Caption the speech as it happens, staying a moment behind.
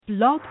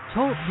Blog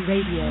Talk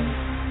Radio.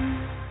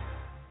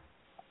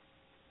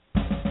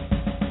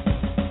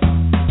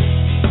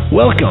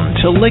 Welcome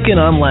to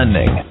Lykken on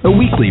Lending, a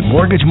weekly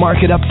mortgage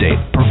market update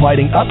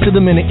providing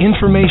up-to-the-minute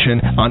information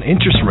on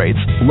interest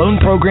rates,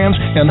 loan programs,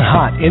 and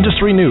hot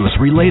industry news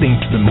relating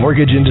to the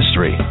mortgage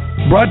industry.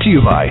 Brought to you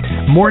by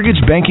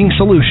Mortgage Banking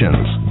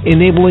Solutions,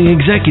 enabling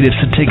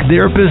executives to take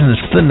their business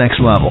to the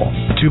next level.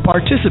 To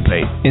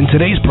participate in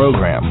today's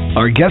program,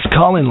 our guest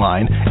call-in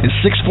line is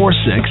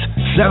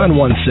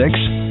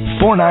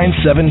 646-716-4972.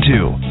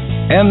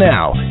 And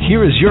now,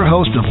 here is your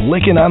host of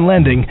Lykken on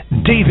Lending,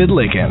 David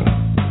Lykken.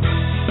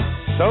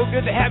 So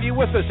good to have you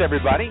with us,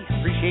 everybody.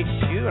 Appreciate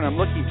you, and I'm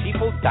looking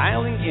people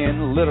dialing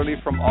in literally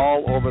from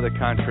all over the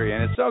country.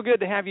 And it's so good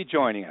to have you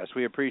joining us.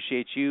 We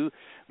appreciate you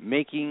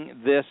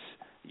making this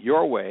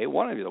your way,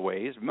 one of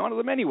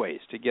the many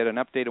ways to get an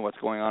update on what's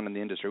going on in the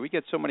industry. We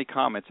get so many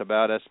comments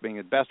about us being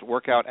the best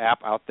workout app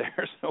out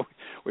there. So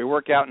we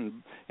work out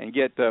and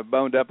get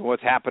boned up on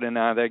what's happening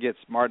out there, get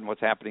smart in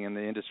what's happening in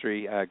the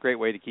industry. Great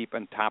way to keep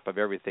on top of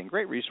everything.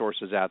 Great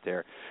resources out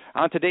there.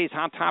 On today's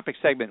Hot Topic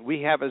segment,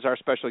 we have as our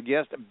special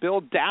guest Bill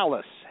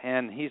Dallas,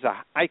 and he's an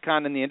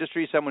icon in the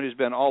industry, someone who's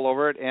been all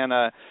over it, and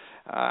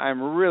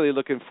I'm really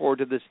looking forward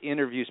to this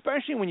interview,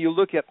 especially when you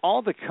look at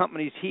all the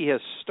companies he has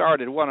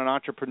started, what an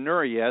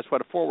entrepreneur he is, what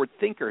a forward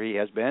thinker he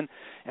has been.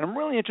 And I'm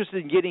really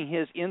interested in getting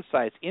his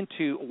insights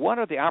into what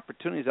are the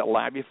opportunities that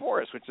lie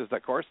before us, which is,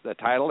 of course, the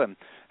title and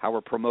how we're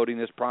promoting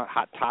this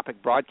Hot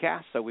Topic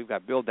broadcast. So we've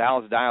got Bill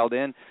Dallas dialed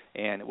in,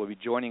 and will be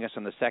joining us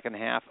in the second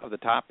half of the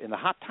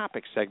Hot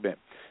Topic segment.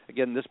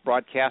 Again, this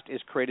broadcast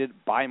is created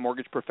by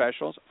mortgage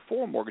professionals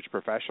for mortgage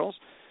professionals,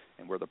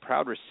 and we're the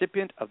proud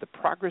recipient of the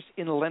Progress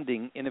in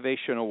Lending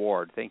Innovation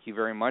Award. Thank you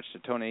very much to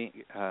Tony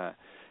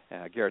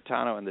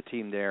Garitano and the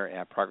team there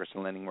at Progress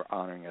in Lending. We're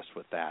honoring us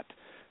with that.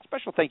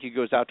 Special thank you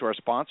goes out to our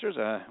sponsors.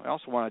 I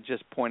also want to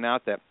just point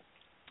out that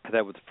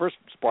with the first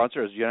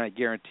sponsor is United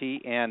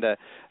Guarantee, and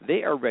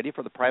they are ready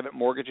for the private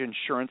mortgage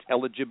insurance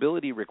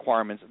eligibility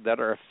requirements that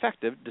are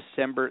effective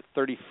December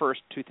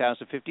 31st,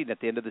 2015, at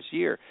the end of this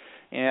year.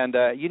 And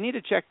you need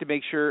to check to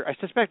make sure. I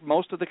suspect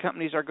most of the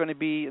companies are going to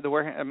be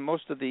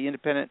most of the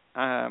independent,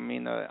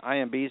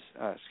 IMBs,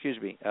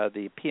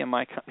 the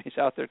PMI companies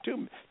out there.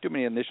 Too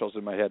many initials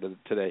in my head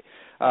today.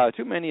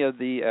 Too many of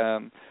the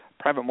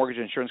private mortgage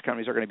insurance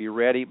companies are going to be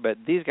ready, but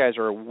these guys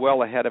are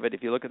well ahead of it.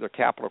 If you look at their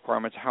capital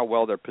requirements, how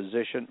well they're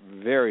positioned,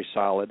 very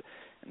solid,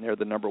 and they're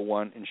the number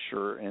one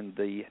insurer in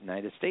the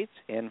United States,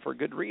 and for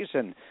good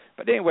reason.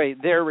 But anyway,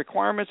 their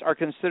requirements are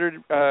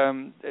considered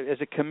as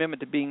a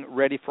commitment to being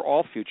ready for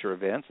all future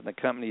events, and the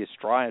company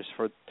strives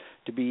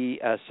to be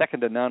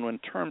second to none in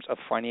terms of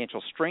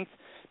financial strength,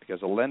 because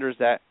the lenders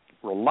that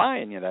rely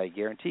on United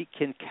Guarantee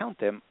can count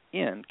them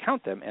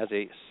as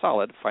a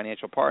solid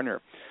financial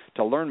partner.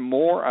 To learn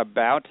more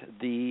about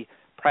the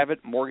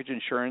private mortgage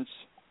insurance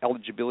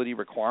eligibility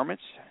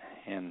requirements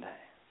and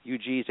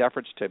UG's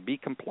efforts to be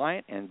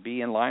compliant and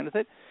be in line with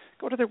it,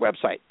 go to their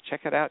website.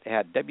 Check it out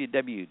at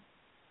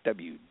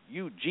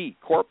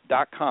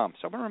www.ugcorp.com.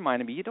 Someone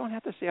reminded me, you don't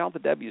have to say all the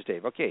W's,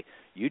 Dave. Okay,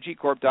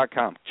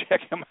 ugcorp.com.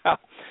 Check them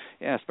out.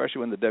 Yeah, especially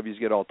when the W's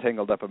get all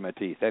tangled up in my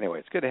teeth. Anyway,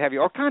 it's good to have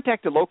you. Or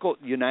contact a local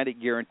United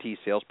Guarantee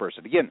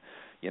salesperson. Again,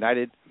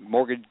 United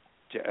Mortgage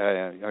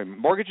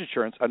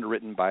insurance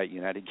underwritten by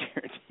United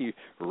Guarantee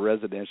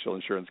Residential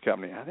Insurance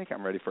Company. I think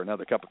I'm ready for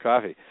another cup of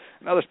coffee.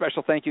 Another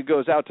special thank you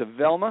goes out to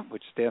Velma,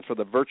 which stands for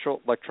the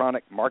Virtual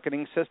Electronic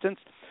Marketing Assistants.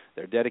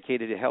 They're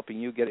dedicated to helping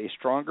you get a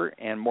stronger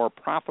and more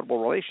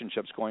profitable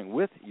relationships going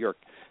with your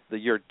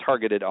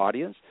targeted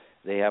audience.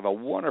 They have a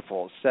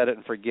wonderful set it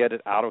and forget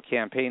it auto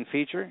campaign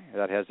feature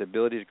that has the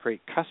ability to create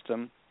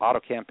custom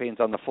auto campaigns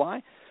on the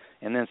fly,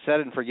 and then set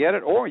it and forget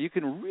it, or you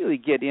can really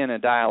get in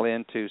and dial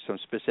into some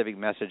specific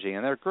messaging,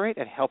 and they're great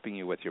at helping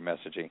you with your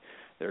messaging.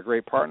 They're a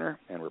great partner,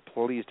 and we're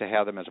pleased to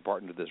have them as a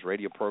partner to this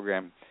radio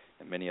program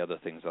and many other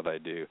things that I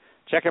do.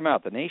 Check them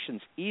out, the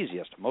nation's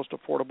easiest, most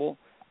affordable,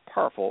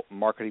 powerful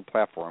marketing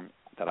platform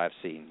that I've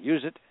seen.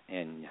 Use it,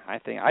 and I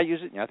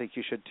use it, and I think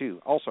you should too.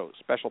 Also,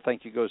 special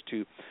thank you goes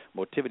to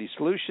Motivity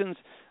Solutions.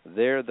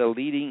 They're the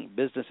leading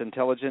business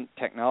intelligence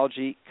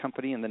technology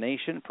company in the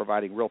nation,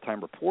 providing real-time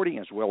reporting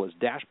as well as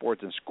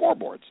dashboards and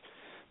scoreboards.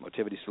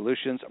 Motivity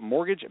Solutions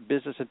Mortgage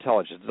Business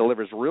Intelligence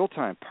delivers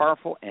real-time,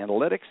 powerful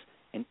analytics,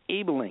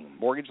 enabling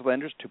mortgage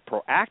lenders to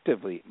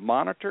proactively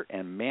monitor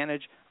and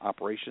manage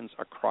operations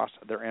across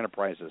their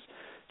enterprises.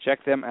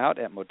 Check them out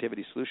at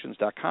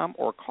motivitysolutions.com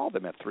or call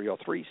them at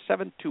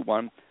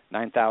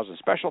 303-721-9000.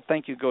 Special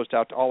thank you goes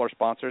out to all our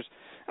sponsors,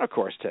 and, of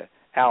course, to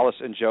Alice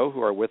and Joe,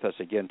 who are with us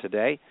again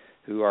today,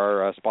 who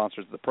are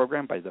sponsors of the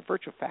program by the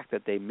virtual fact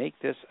that they make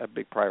this a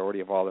big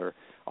priority of all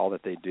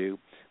that they do.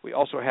 We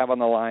also have on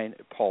the line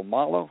Paul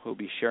Malo, who will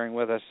be sharing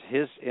with us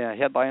his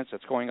headlines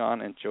that's going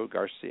on, and Sam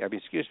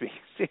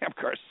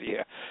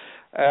Garcia.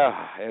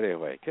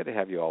 Anyway, good to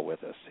have you all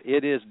with us.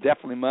 It is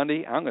definitely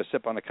Monday. I'm going to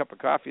sip on a cup of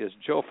coffee as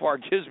Joe Farr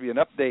gives me an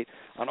update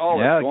on all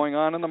that's going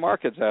on in the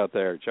markets out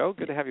there. Joe,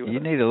 good to have you with us.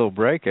 You need a little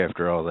break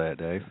after all that,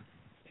 Dave.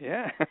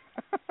 Yeah.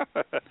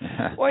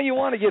 Well, you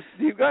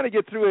got to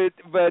get through it,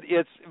 but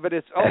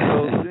it's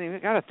also you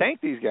got to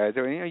thank these guys.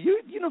 I mean,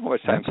 you know how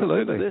much time comes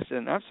into this,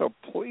 and I'm so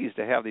pleased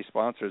to have these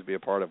sponsors be a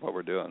part of what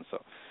we're doing.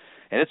 So,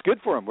 and it's good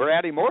for them. We're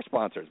adding more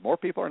sponsors. More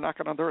people are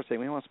knocking on doors saying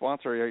we want to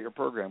sponsor your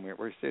program.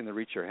 We're seeing the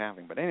reach you're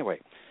having. But anyway,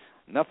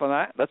 enough of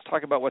that. Let's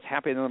talk about what's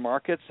happening in the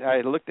markets.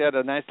 I looked at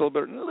a nice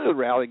little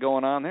rally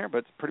going on there, but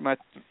it's pretty much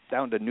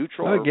down to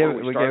neutral. We gave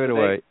it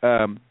away.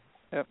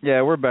 Yep.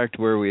 Yeah, we're back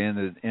to where we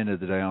ended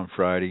the day on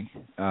Friday.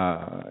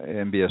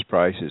 MBS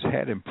prices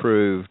had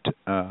improved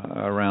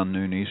around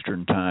noon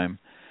Eastern time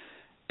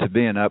to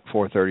being up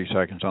 4:30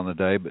 seconds on the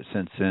day, but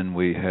since then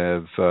we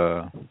have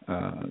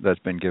that's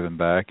been given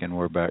back, and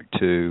we're back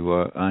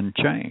to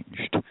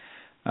unchanged.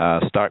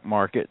 Stock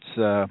markets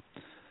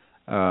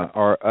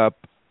are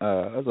up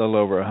a little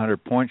over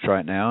 100 points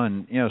right now,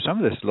 and some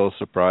of this is a little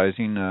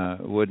surprising.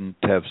 Wouldn't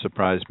have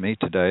surprised me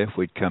today if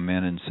we'd come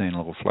in and seen a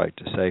little flight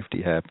to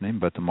safety happening,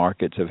 but the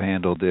markets have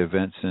handled the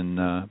events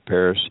in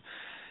Paris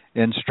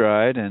in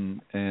stride,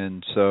 and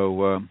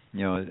so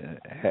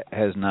it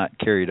has not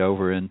carried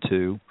over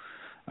into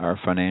our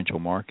financial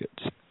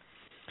markets.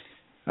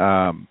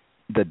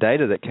 The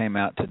data that came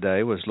out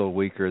today was a little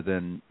weaker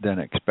than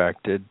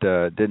expected.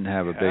 Didn't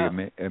have a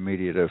big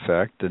immediate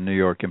effect. The New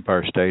York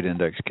Empire State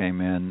Index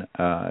came in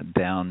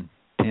down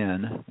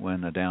 10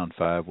 when a down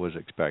 5 was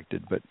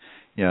expected. But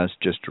it's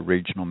just a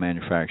regional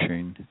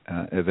manufacturing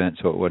event,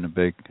 so it wasn't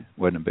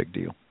a big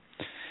deal.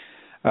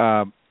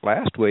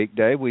 Last week,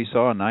 Dave, we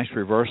saw a nice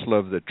reversal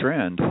of the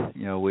trend.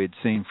 We'd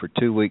seen for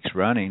 2 weeks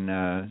running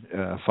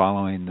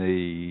following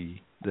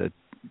the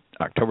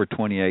October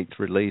 28th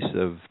release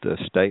of the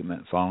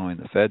statement following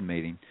the Fed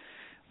meeting.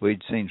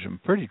 We'd seen some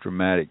pretty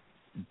dramatic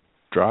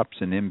drops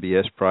in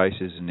MBS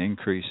prices and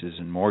increases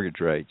in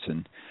mortgage rates.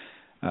 And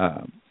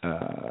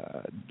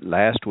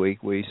last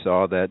week we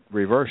saw that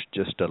reverse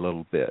just a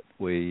little bit.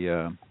 We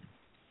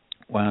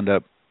wound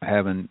up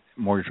having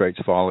mortgage rates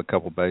fall a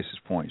couple basis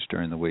points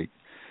during the week.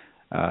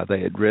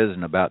 They had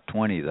risen about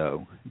 20,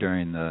 though,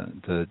 during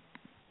the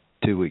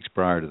 2 weeks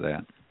prior to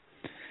that.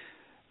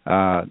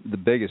 The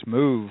biggest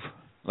move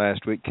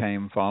last week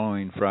came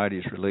following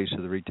Friday's release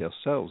of the retail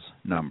sales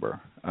number.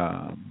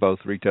 Both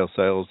retail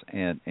sales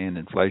and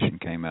inflation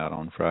came out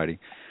on Friday.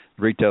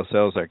 Retail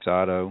sales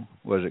ex-auto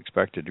was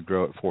expected to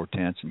grow at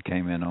 0.4 and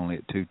came in only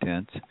at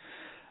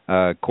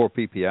 0.2. Core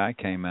PPI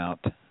came out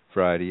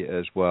Friday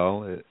as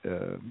well.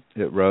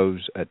 It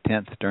rose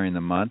 1/10 during the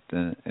month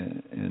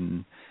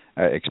and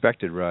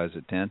expected to rise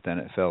 1/10, and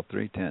it fell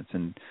 0.3.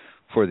 And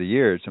for the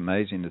year, it's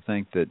amazing to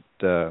think that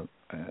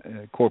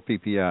core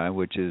PPI,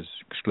 which is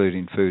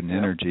excluding food and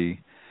energy,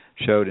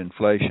 showed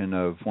inflation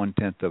of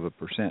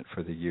 0.1%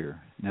 for the year.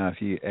 Now, if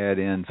you add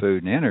in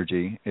food and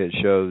energy, it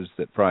shows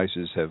that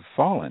prices have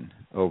fallen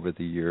over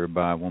the year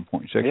by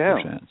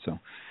 1.6%. So,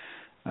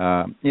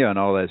 and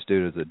all that's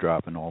due to the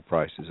drop in oil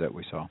prices that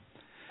we saw.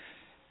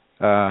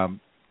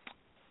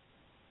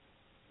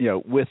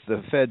 With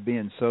the Fed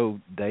being so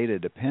data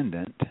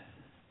dependent,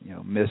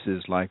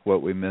 misses like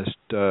what we missed,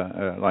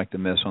 like the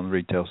miss on the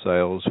retail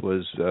sales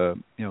was,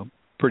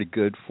 pretty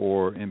good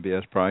for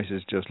MBS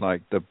prices, just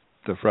like the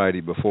Friday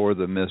before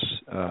the miss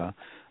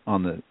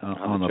on the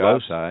low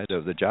side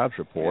of the jobs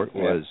report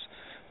was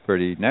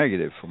pretty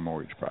negative for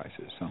mortgage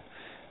prices. So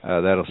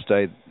that'll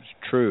stay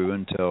true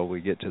until we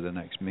get to the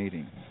next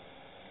meeting.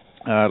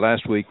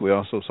 Last week we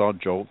also saw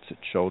jolts. It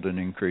showed an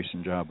increase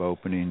in job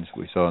openings.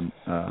 We saw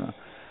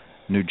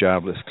new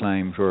jobless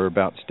claims were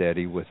about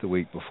steady with the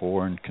week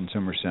before, and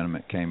consumer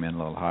sentiment came in a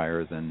little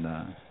higher than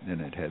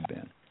it had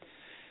been.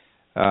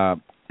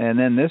 And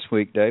then this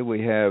week, Dave,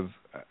 we have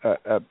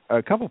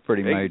a couple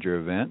pretty major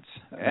events.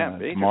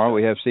 Tomorrow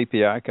we have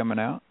CPI coming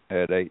out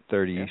at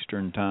 8:30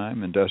 Eastern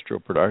Time,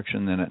 industrial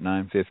production then at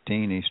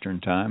 9:15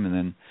 Eastern Time,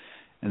 and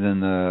then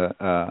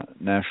the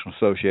National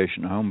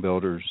Association of Home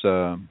Builders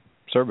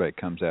survey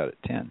comes out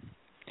at 10.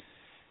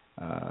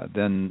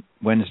 Then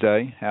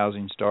Wednesday,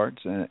 housing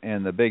starts,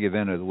 and the big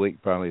event of the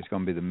week probably is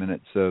going to be the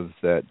minutes of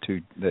that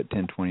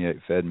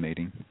 10/28 Fed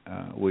meeting.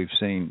 We've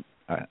seen,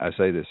 I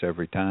say this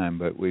every time,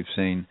 but we've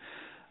seen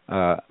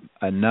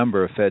a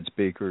number of Fed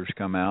speakers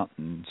come out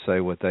and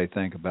say what they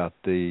think about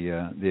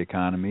the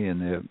economy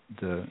and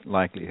the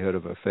likelihood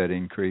of a Fed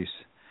increase,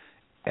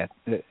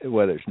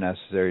 whether it's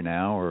necessary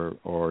now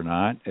or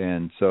not.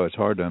 And so it's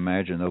hard to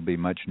imagine there'll be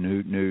much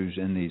new news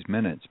in these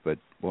minutes, but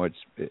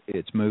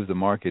it's moved the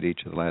market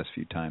each of the last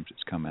few times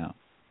it's come out.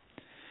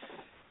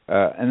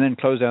 And then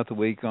close out the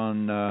week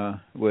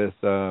with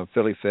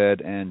Philly Fed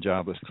and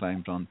jobless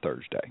claims on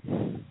Thursday.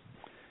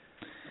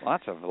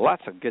 Lots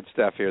of good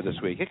stuff here this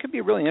week. It could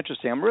be really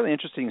interesting. I'm really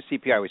interested in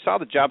CPI. We saw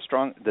the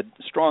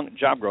strong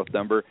job growth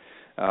number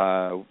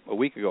a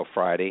week ago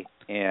Friday,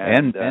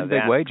 and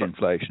big wage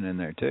inflation in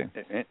there too.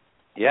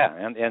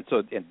 And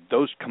so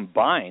those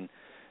combine,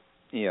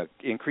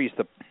 increase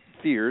the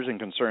fears and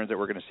concerns that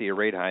we're going to see a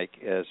rate hike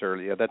as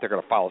early, that they're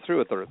going to follow through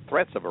with the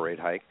threats of a rate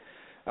hike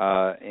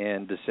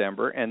in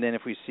December, and then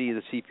if we see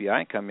the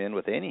CPI come in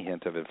with any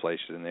hint of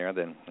inflation in there,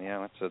 then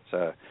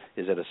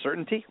is it a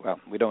certainty? Well,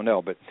 we don't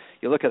know. But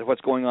you look at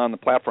what's going on in the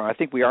platform. I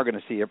think we are going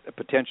to see a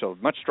potential,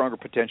 much stronger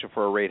potential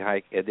for a rate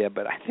hike,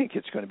 but I think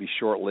it's going to be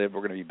short-lived.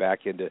 We're going to be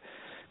back into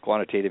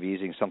quantitative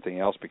easing, something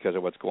else, because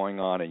of what's going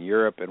on in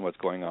Europe and what's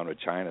going on with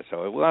China.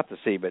 So we'll have to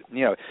see. But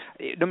no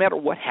matter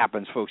what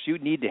happens, folks, you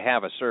need to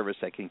have a service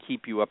that can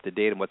keep you up to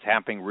date on what's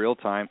happening real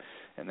time,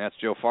 and that's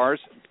Joe Farr's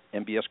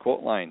MBS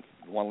Quote Line.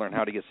 You want to learn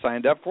how to get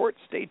signed up for it?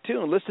 Stay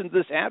tuned. Listen to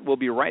this ad. We'll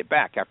be right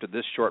back after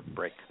this short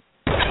break.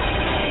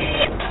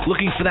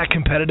 Looking for that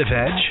competitive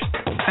edge?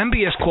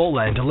 MBS Quote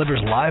Line delivers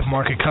live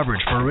market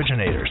coverage for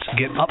originators.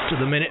 Get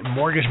up-to-the-minute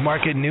mortgage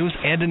market news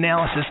and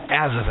analysis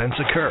as events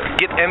occur.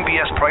 Get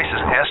MBS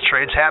prices as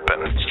trades happen.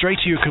 Straight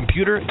to your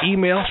computer,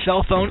 email,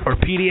 cell phone, or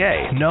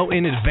PDA. Know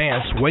in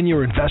advance when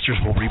your investors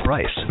will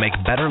reprice. Make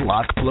better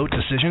lock float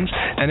decisions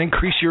and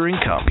increase your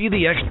income. Be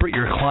the expert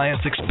your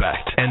clients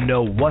expect and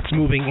know what's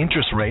moving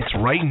interest rates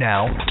right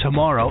now,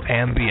 tomorrow,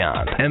 and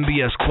beyond.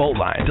 MBS Quote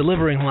Line,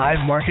 delivering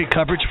live market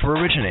coverage for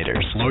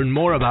originators. Learn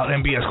more about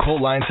MBS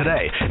Quote Line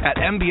today at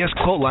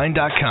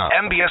mbsquoteline.com.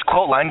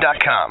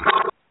 mbsquoteline.com.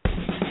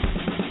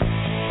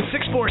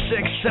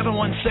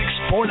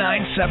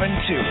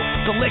 646-716-4972.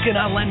 The Lykken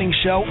on Lending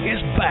Show is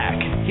back.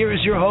 Here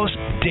is your host,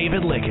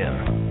 David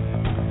Lykken.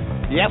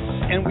 Yes,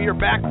 and we are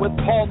back with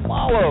Paul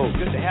Malo.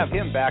 Good to have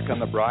him back on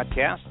the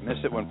broadcast.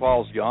 Miss it when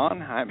Paul's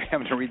gone. I'm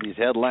having to read these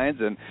headlines,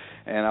 and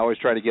I always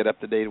try to get up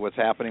to date with what's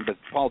happening. But,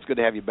 Paul, it's good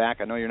to have you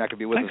back. I know you're not going to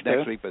be with us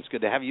next week, but it's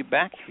good to have you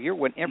back here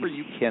whenever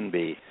you can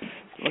be.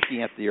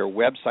 Looking at your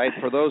website,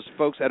 for those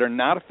folks that are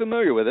not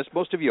familiar with us,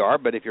 most of you are,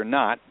 but if you're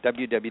not,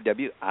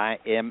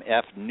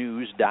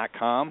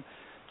 www.imfnews.com.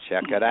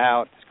 Check it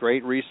out. It's a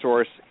great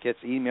resource. It gets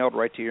emailed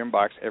right to your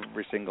inbox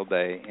every single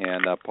day.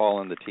 And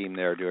Paul and the team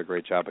there do a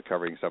great job of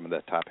covering some of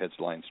the top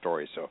headline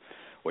stories. So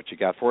what you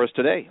got for us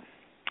today?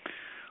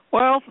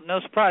 Well, no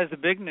surprise, the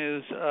big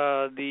news,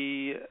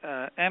 the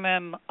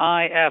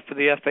MMIF,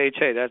 the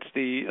FHA, that's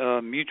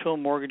the Mutual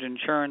Mortgage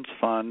Insurance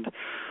Fund.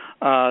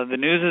 The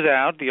news is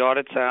out, the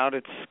audit's out,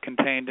 it's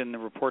contained in the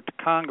report to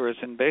Congress,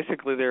 and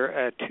basically they're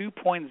at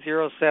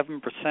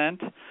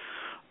 2.07%.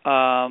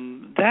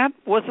 That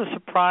was a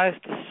surprise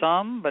to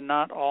some, but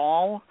not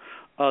all.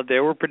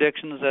 There were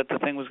predictions that the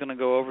thing was going to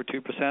go over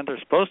 2%. They're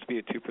supposed to be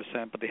at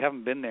 2%, but they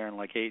haven't been there in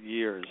like 8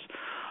 years.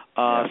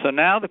 So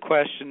now the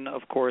question,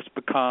 of course,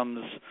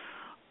 becomes,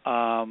 hey,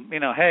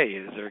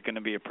 is there going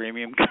to be a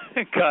premium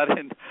cut?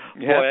 And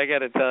boy, I got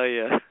to tell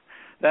you,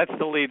 that's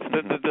the lead.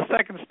 The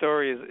second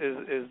story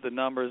is the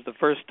numbers. The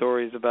first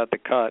story is about the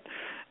cut.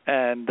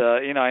 And,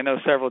 I know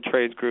several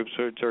trades groups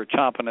are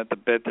chomping at the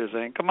bit. They're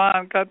saying, come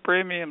on, cut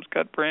premiums,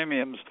 cut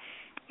premiums.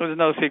 There's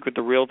no secret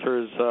the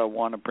realtors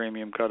want a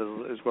premium cut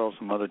as well as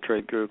some other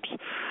trade groups.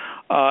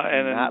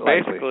 And then not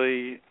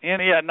basically,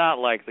 not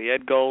likely.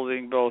 Ed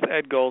Golding,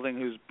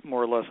 who's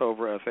more or less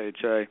over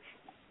FHA,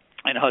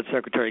 and HUD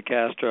Secretary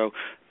Castro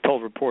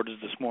told reporters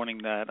this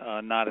morning that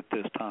not at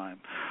this time.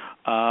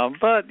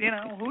 But,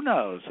 who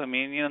knows? I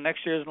mean,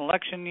 next year is an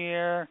election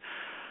year.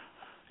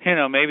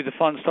 Maybe the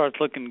fund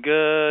starts looking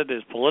good.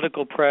 There's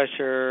political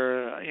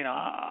pressure.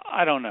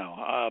 I don't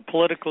know.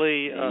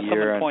 Politically,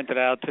 someone pointed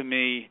out to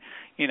me,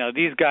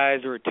 these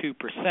guys are at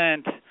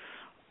 2%,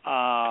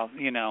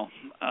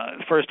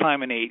 first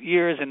time in 8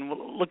 years. And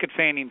look at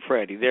Fannie and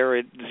Freddie. They're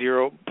at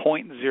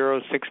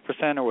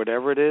 0.06% or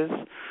whatever it is.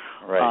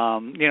 Right.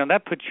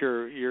 That puts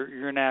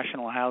your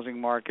national housing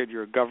market,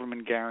 your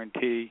government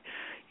guarantee,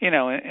 in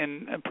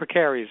a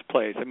precarious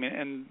place. I mean,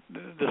 and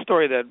the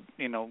story that,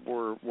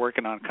 we're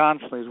working on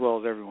constantly as well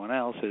as everyone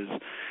else is,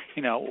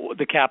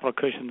 the capital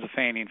cushions of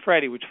Fannie and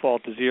Freddie, which fall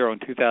to zero in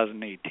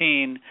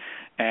 2018.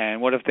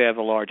 And what if they have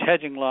a large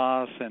hedging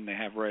loss and they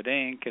have red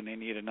ink and they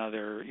need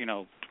another,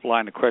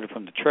 line of credit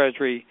from the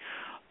Treasury?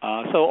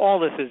 So all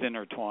this is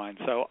intertwined.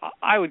 So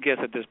I would guess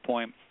at this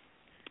point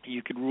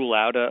you could rule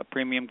out a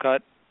premium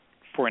cut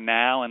for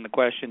now. And the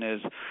question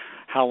is,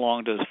 how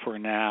long does for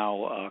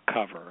now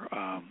cover?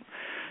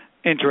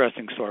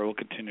 Interesting story. We'll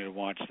continue to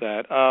watch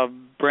that.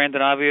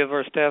 Brandon Avi of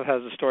our staff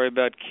has a story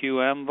about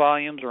QM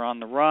volumes are on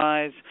the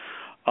rise.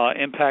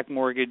 Impact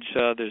Mortgage,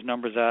 there's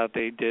numbers out.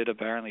 They did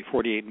apparently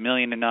 $48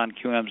 million in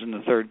non-QMs in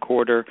the third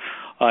quarter.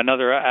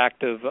 Another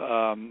active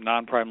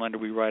non-prime lender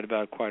we write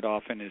about quite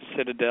often is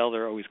Citadel.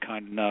 They're always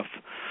kind enough.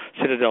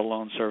 Citadel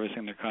Loan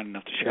Servicing, they're kind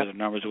enough to share their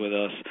numbers with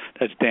us.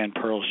 That's Dan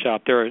Pearl's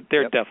shop. They're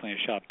definitely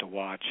a shop to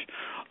watch.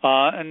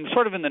 And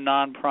sort of in the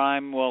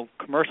non-prime,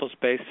 commercial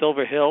space,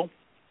 Silver Hill,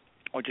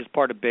 which is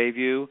part of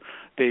Bayview.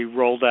 They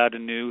rolled out a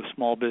new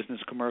small business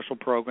commercial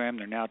program.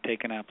 They're now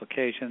taking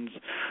applications.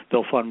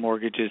 They'll fund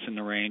mortgages in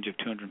the range of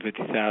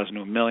 $250,000 to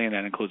 $1 million.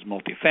 That includes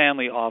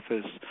multifamily,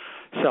 office,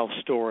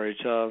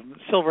 self-storage.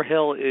 Silver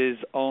Hill is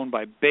owned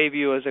by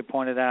Bayview, as I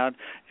pointed out,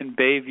 and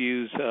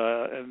Bayview's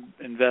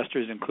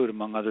investors include,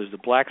 among others, the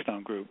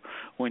Blackstone Group,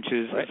 which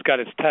is it's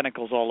got its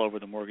tentacles all over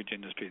the mortgage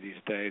industry these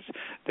days.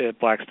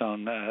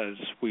 Blackstone, as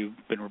we've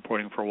been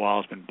reporting for a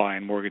while, has been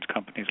buying mortgage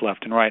companies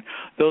left and right,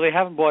 though they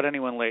haven't bought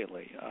anyone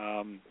lately.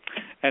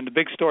 And the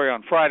big story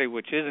on Friday,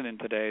 which isn't in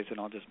today's, and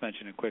I'll just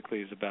mention it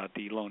quickly, is about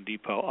the Loan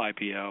Depot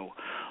IPO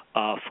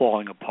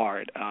falling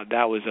apart.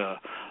 That was a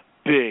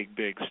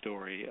big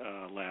story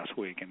last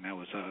week, and that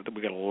was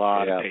we got a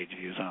lot of page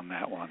views on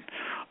that one.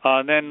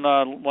 Then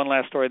one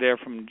last story there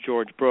from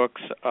George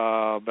Brooks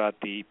about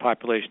the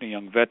population of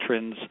young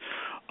veterans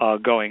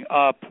going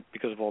up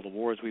because of all the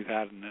wars we've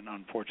had, and then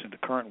unfortunately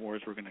the current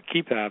wars we're going to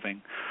keep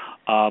having.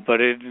 But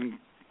it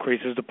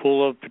increases the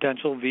pool of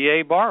potential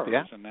VA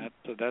borrowers, and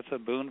that's a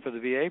boon for the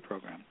VA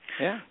program.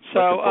 Yeah.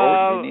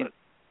 So.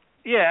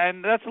 Yeah,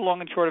 and that's the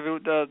long and short of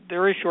it.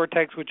 There is short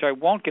text, which I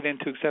won't get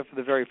into except for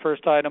the very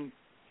first item.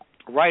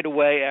 Right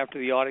away after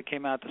the audit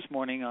came out this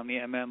morning on the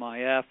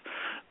MMIF,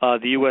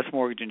 the U.S.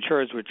 Mortgage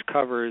Insurers, which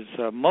covers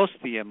most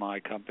of the MI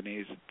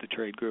companies, the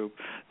trade group,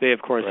 they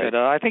of course said,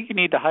 I think you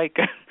need to hike.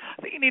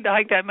 I think you need to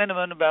hike that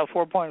minimum about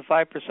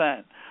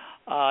 4.5%.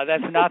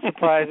 That's not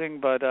surprising,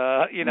 but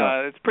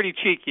it's pretty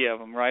cheeky of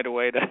them right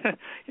away to,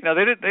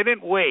 they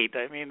didn't wait.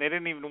 I mean, they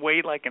didn't even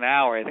wait like an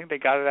hour. I think they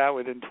got it out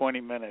within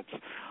 20 minutes.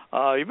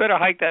 You better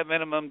hike that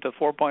minimum to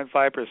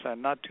 4.5%,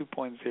 not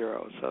 2.0.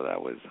 So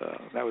that was.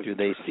 Do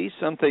they see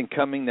something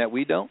coming that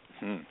we don't?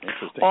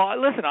 Interesting. Well,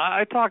 listen,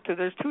 I talked to.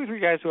 There's 2 or 3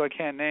 guys who I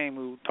can't name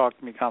who talked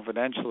to me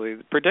confidentially.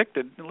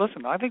 Predicted.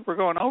 Listen, I think we're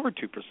going over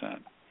 2%.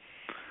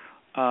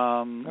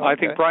 I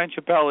think Brian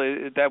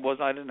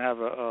Chappelle. I didn't have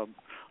a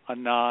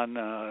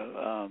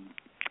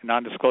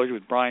non-disclosure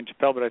with Brian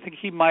Chappelle, but I think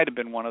he might have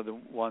been one of the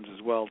ones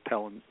as well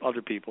telling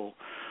other people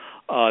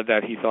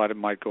that he thought it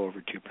might go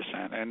over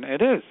 2%. And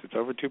it is. It's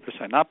over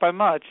 2%. Not by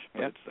much,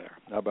 but it's there.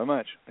 Not by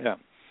much, yeah.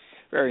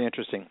 Very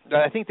interesting.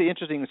 I think the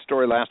interesting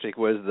story last week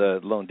was the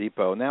Loan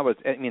Depot. And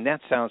that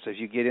sounds, as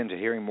you get into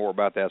hearing more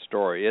about that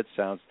story, it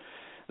sounds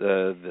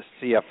the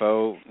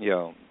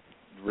CFO,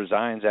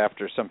 resigns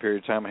after some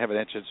period of time. I haven't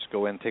had a chance to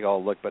go in and take a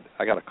look, but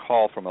I got a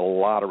call from a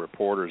lot of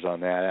reporters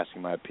on that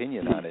asking my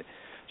opinion on it.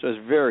 So it's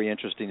very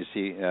interesting to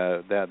see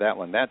that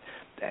one.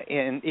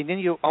 And then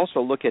you also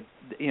look at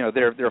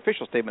their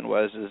official statement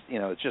was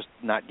it's just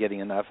not getting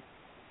enough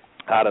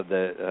out of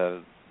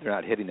the they're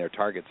not hitting their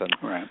targets on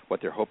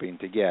what they're hoping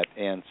to get.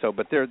 And so,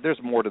 but there's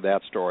more to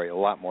that story, a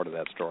lot more to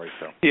that story.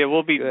 So yeah,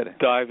 we'll be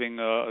diving.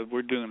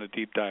 We're doing a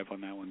deep dive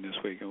on that one this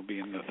week. It'll be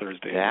in the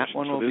Thursday. That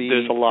one will be.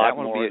 There's a lot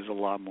more. There's a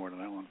lot more to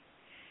that one.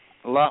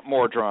 A lot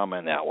more drama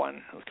in that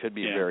one. It could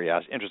be very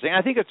interesting.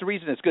 I think it's the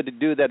reason it's good to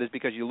do that is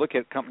because you look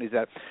at companies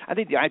that I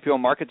think the IPO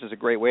markets is a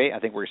great way.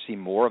 I think we're going to see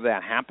more of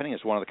that happening.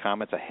 It's one of the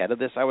comments ahead of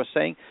this I was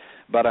saying.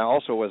 But I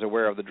also was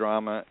aware of the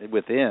drama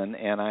within,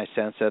 and I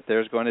sense that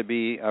there's going to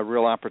be a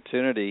real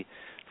opportunity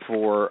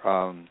for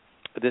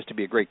this to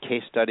be a great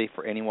case study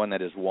for anyone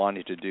that is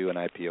wanting to do an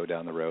IPO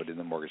down the road in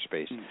the mortgage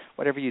space.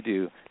 Whatever you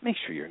do, make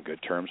sure you're in good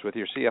terms with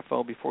your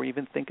CFO before you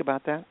even think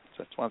about that.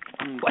 So that's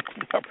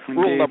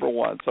rule number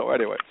one. So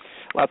anyway,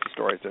 lots of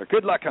stories there.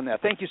 Good luck on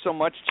that. Thank you so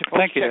much.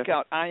 Thank you. Check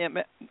out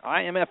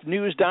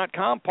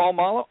IMFnews.com. Paul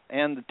Mallow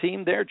and the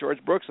team there, George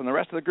Brooks and the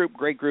rest of the group,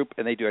 great group,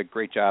 and they do a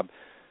great job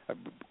of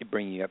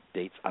bringing you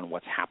updates on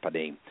what's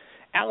happening.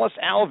 Alice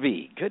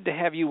Alvey, good to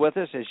have you with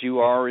us, as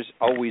you always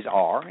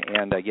are,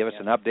 and give us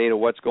an update of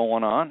what's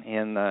going on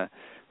in the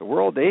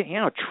world.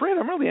 TRID,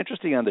 I'm really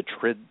interested on the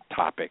TRID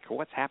topic.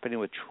 What's happening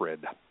with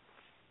TRID?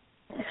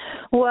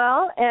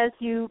 Well, as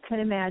you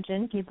can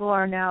imagine, people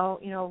are now,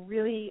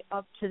 really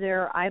up to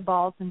their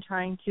eyeballs in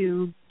trying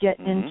to get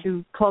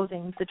into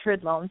closing the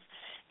TRID loans.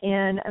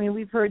 And,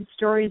 we've heard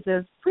stories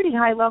of pretty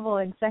high-level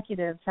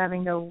executives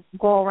having to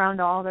go around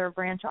to all their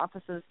branch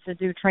offices to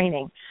do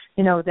training,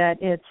 that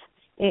it's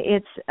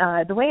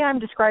the way I'm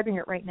describing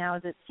it right now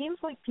is it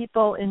seems like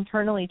people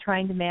internally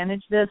trying to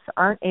manage this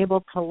aren't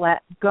able to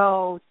let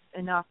go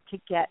enough to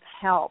get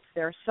help.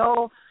 They're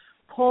so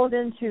pulled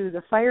into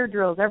the fire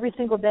drills every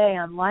single day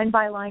on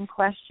line-by-line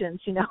questions,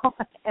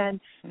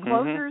 and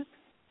closers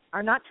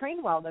are not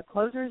trained well. The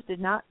closers did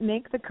not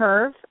make the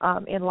curve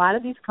in a lot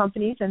of these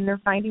companies, and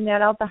they're finding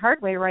that out the hard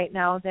way right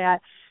now,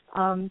 that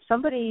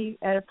somebody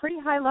at a pretty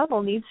high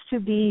level needs to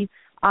be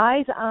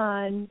eyes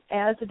on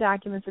as the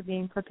documents are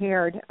being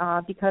prepared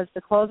because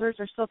the closers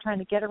are still trying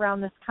to get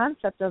around this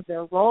concept of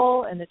their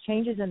role and the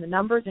changes in the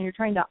numbers, and you're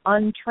trying to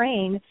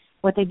untrain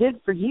what they did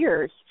for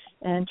years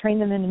and train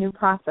them in a new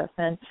process.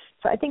 And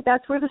so I think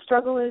that's where the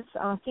struggle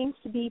seems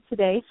to be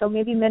today. So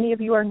maybe many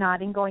of you are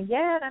nodding, going,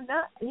 yeah, I'm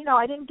not,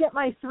 I didn't get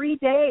my 3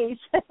 days.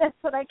 That's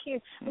what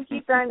we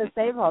keep trying to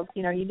say, folks.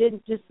 You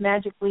didn't just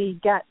magically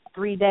get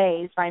 3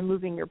 days by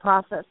moving your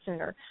process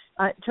sooner.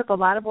 It took a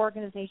lot of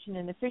organization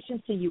and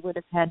efficiency you would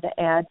have had to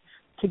add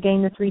to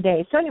gain the 3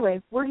 days. So anyway,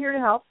 we're here to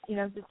help.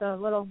 Just a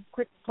little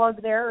quick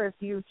plug there if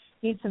you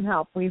need some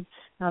help. We've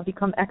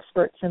become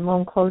experts in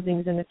loan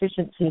closings and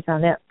efficiencies on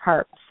that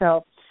part.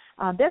 So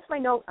that's my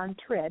note on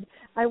TRID.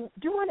 I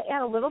do want to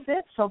add a little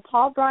bit. So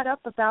Paul brought up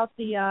about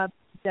the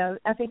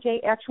FHA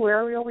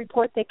actuarial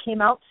report that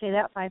came out, say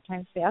that 5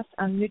 times fast,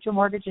 on Mutual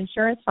Mortgage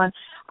Insurance Fund.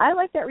 I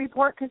like that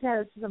report because it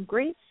has some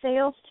great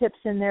sales tips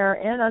in there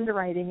and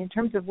underwriting in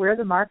terms of where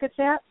the market's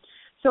at.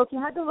 So if you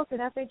had to look at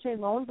FHA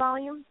loan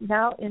volume,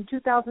 now in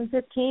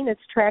 2015, it's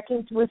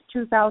tracking with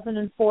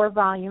 2004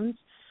 volumes.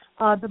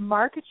 The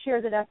market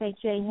share that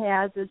FHA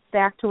has is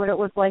back to what it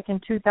was like in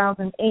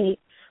 2008.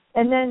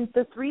 And then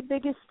the three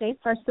biggest states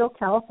are still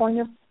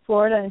California,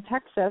 Florida, and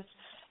Texas.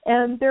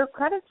 And their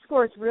credit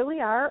scores really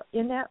are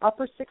in that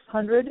upper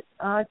 600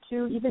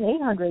 to even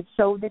 800.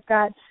 So they've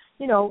got,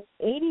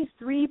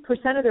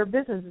 83% of their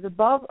business is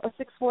above a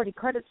 640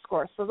 credit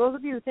score. So those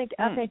of you who think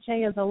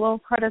FHA is a low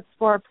credit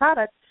score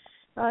product,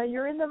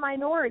 you're in the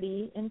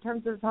minority in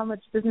terms of how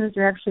much business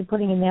you're actually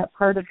putting in that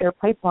part of their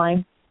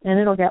pipeline, and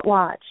it'll get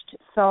watched.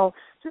 So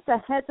just a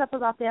heads up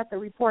about that. The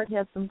report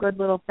has some good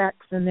little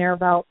facts in there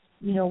about,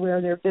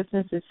 where their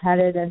business is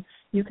headed, and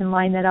you can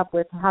line that up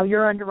with how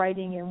you're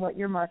underwriting and what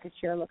your market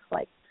share looks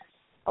like.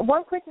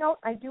 One quick note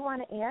I do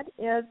want to add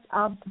is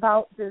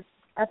about this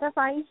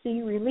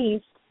FFIEC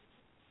released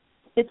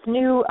its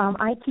new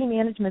IT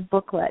management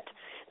booklet,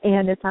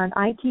 and it's on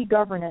IT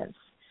governance.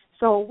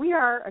 So we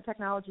are a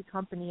technology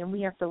company, and we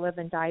have to live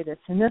and die this,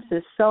 and this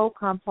is so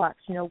complex.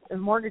 In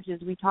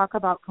mortgages, we talk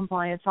about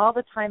compliance all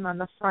the time on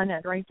the front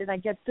end, right? Did I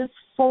get this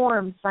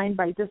form signed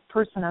by this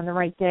person on the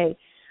right day?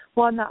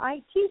 Well, on the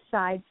IT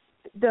side,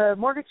 the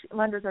mortgage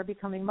lenders are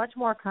becoming much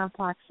more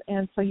complex,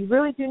 and so you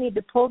really do need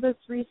to pull this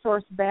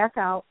resource back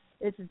out.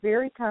 It's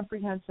very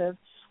comprehensive.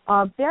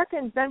 Back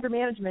in vendor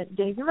management,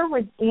 Dave, you remember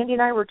when Andy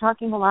and I were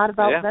talking a lot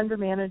about vendor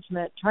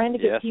management, trying to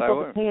get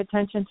people to pay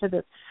attention to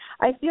this?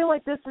 I feel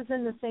like this is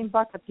in the same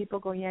bucket. People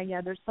go,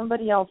 there's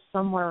somebody else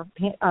somewhere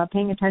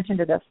paying attention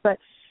to this. But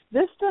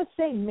this does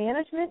say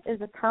management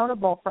is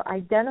accountable for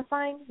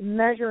identifying,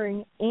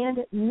 measuring, and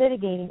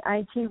mitigating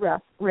IT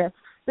risks.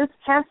 This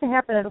has to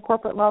happen at a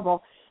corporate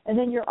level. And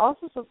then you're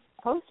also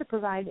supposed to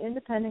provide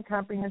independent,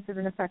 comprehensive,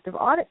 and effective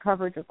audit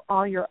coverage of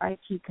all your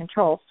IT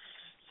controls.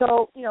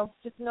 So,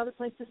 just another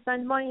place to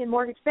spend money in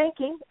mortgage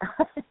banking.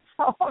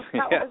 So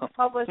that was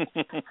published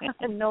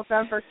on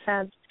November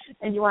 10th,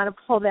 and you want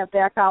to pull that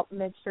back out and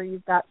make sure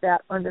you've got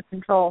that under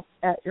control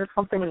at your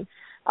company.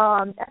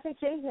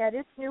 FHA had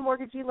its new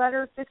mortgagee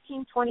letter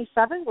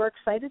 1527. We're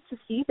excited to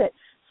see that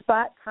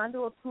spot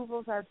condo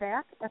approvals are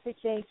back.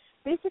 FHA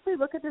basically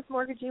look at this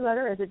mortgagee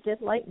letter as it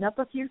did lighten up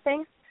a few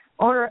things.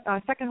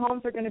 Second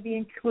homes are going to be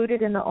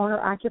included in the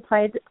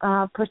owner-occupied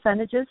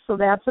percentages, so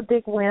that's a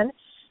big win.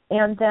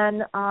 And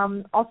then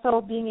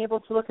also being able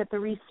to look at the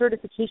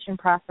recertification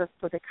process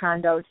for the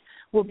condos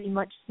will be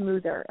much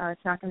smoother.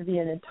 It's not going to be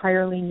an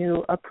entirely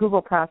new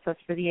approval process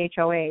for the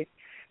HOAs.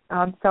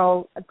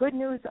 So good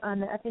news on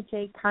the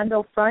FHA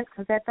condo front,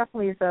 because that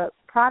definitely is a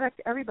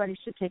product everybody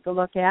should take a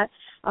look at.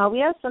 We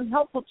have some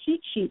helpful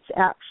cheat sheets,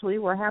 actually.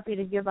 We're happy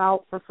to give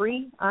out for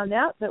free on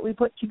that we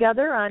put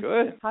together on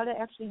how to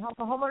actually help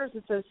a homeowners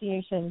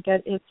association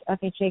get its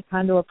FHA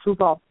condo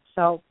approval.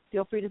 So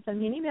feel free to send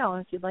me an email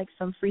if you'd like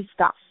some free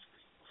stuff.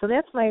 So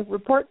that's my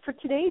report for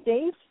today,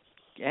 Dave.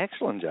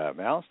 Excellent job,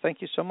 Alice.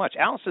 Thank you so much.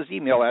 Alice's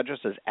email address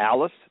is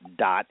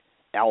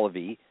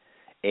alice.alvey,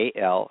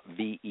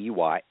 ALVEY,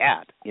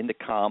 at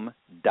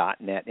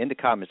Indecom.net.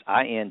 Indecom is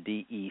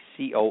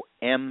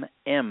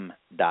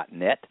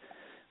INDECOMM.net.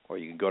 Or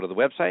you can go to the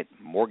website,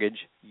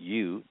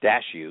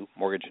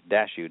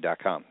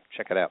 mortgage-u.com.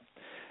 Check it out.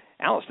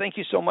 Alice, thank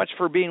you so much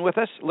for being with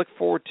us. Look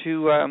forward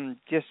to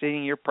just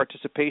seeing your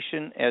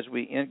participation as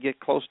we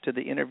get close to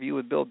the interview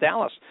with Bill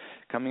Dallas.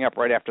 Coming up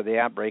right after the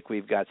ad break,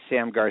 we've got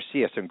Sam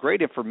Garcia. Some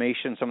great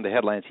information, some of the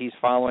headlines he's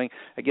following.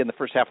 Again, the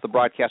first half of the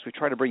broadcast, we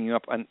try to bring you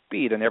up on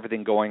speed on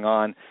everything going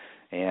on.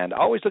 And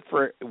always look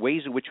for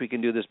ways in which we can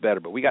do this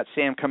better. But we got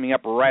Sam coming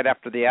up right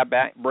after the ad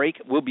break.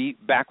 We'll be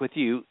back with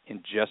you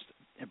in just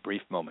a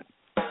brief moment.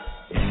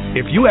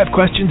 If you have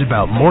questions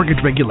about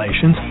mortgage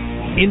regulations,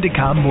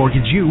 Indecom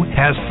Mortgage U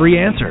has free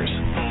answers.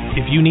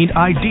 If you need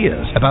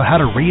ideas about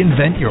how to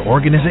reinvent your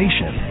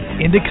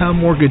organization, Indecom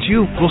Mortgage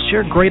U will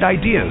share great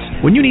ideas.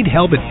 When you need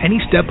help at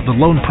any step of the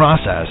loan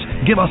process,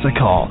 give us a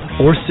call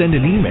or send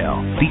an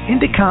email. The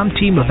Indecom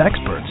team of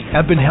experts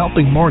have been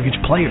helping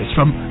mortgage players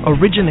from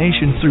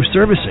origination through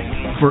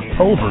servicing for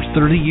over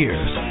 30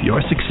 years. Your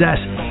success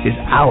is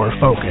our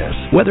focus.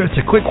 Whether it's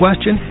a quick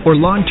question or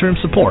long-term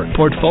support,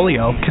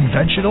 portfolio,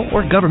 conventional,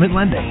 or government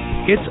lending,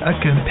 it's a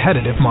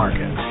competitive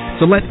market.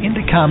 So let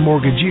Indecom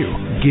Mortgage U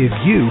give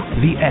you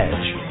the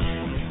edge.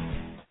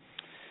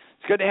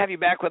 It's good to have you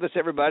back with us,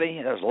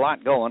 everybody. There's a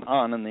lot going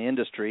on in the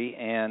industry,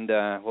 and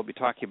we'll be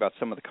talking about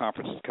some of the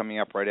conferences coming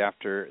up right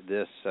after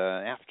this,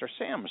 after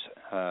Sam's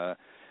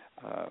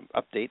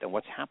update on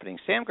what's happening.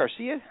 Sam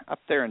Garcia up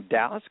there in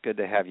Dallas, good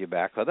to have you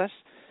back with us.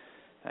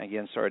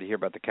 Again, sorry to hear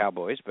about the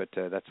Cowboys, but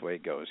that's the way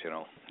it goes,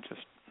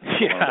 Just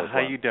how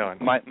you doing?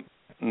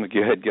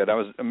 Good.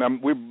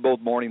 We were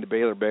both mourning the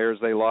Baylor Bears.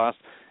 They lost,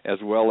 as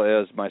well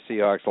as my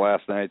Seahawks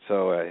last night.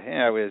 So,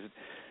 it was,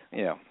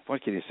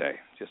 what can you say?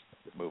 Just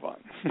move on.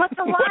 But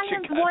the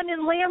Lions won in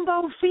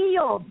Lambeau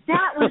Field.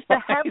 That was the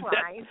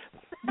headline.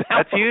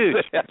 That's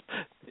huge.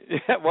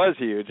 That was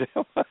huge.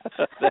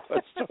 That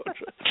was so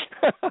true.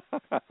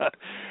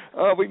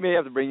 Well, we may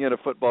have to bring in a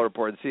football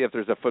report and see if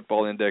there's a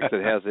football index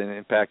that has an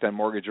impact on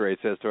mortgage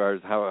rates as to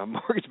how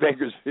mortgage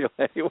bankers feel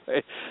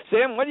anyway.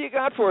 Sam, what do you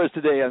got for us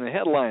today on the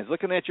headlines?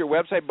 Looking at your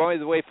website, by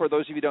the way, for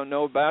those of you who don't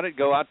know about it,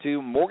 go out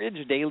to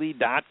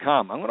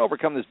mortgagedaily.com. I'm going to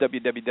overcome this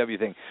www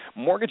thing.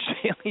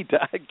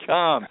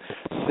 Mortgagedaily.com.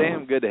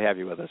 Sam, good to have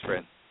you with us,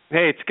 friend.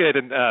 Hey, it's good,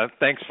 and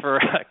thanks for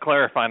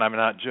clarifying I'm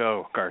not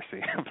Joe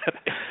Garcia. But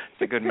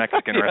it's a good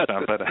Mexican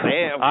restaurant. But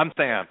Sam. I'm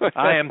Sam.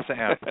 I am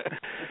Sam.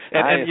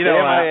 And you know,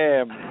 I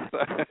am.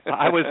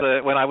 I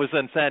was when I was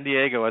in San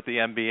Diego at the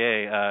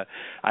MBA.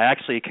 I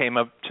actually came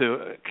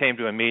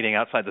to a meeting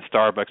outside the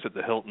Starbucks at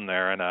the Hilton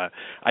there, and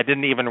I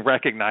didn't even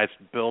recognize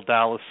Bill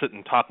Dallas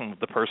sitting talking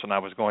with the person I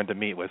was going to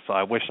meet with. So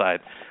I wish I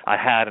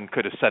had and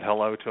could have said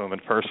hello to him in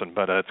person.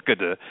 But it's good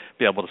to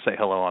be able to say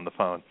hello on the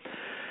phone.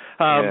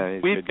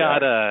 We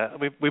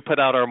put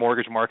out our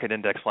mortgage market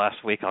index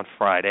last week on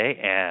Friday,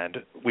 and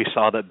we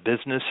saw that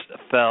business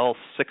fell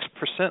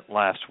 6%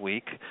 last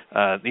week.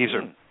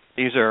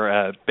 These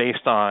are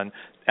based on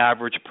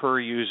average per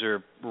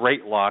user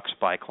rate locks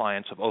by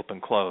clients of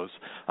open close.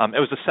 It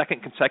was the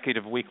second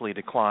consecutive weekly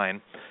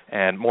decline,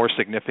 and more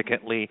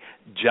significantly,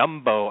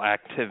 jumbo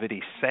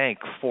activity sank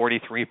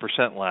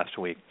 43% last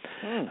week.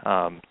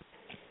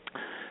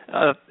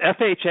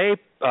 FHA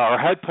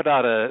had put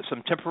out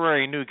some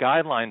temporary new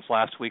guidelines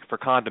last week for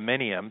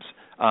condominiums.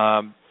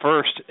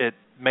 First, it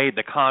made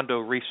the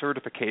condo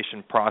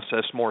recertification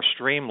process more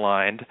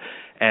streamlined,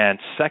 and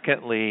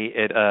secondly,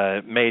 it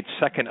made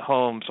second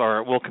homes,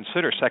 or will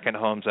consider second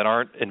homes that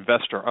aren't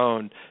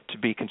investor-owned, to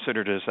be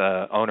considered as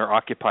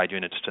owner-occupied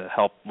units to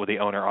help with the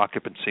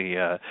owner-occupancy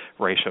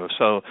ratio.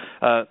 So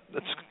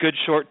it's good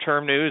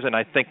short-term news, and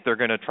I think they're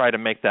going to try to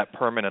make that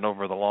permanent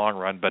over the long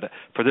run. But at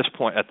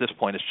this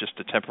point, it's just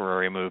a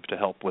temporary move to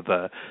help with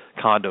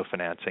condo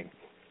financing.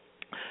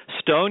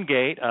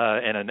 Stonegate,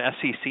 in an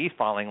SEC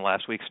filing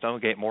last week,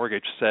 Stonegate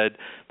Mortgage said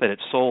that it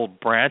sold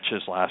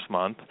branches last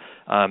month.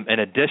 In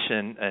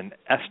addition, an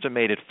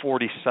estimated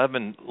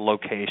 47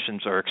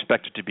 locations are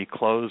expected to be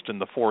closed in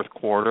the fourth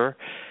quarter,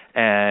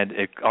 and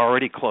it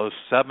already closed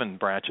 7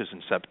 branches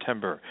in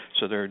September.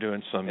 So they're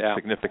doing some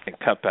significant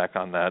cutback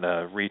on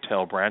that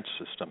retail branch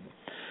system.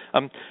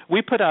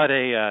 We put out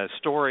a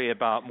story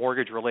about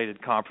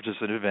mortgage-related conferences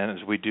and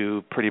events, as we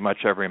do pretty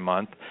much every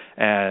month,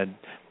 and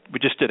we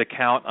just did a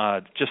count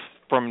just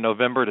from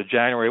November to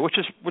January, which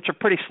are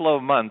pretty slow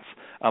months.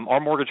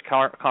 Our mortgage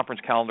conference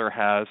calendar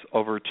has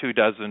over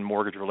 24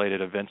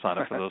 mortgage-related events on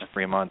it for those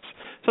 3 months.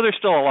 So there's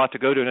still a lot to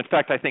go to. And in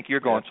fact, I think you're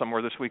going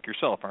somewhere this week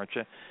yourself, aren't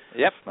you?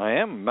 Yep, I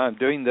am. I'm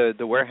doing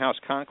the warehouse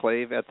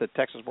conclave at the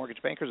Texas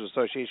Mortgage Bankers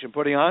Association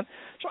putting on.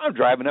 So I'm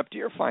driving up to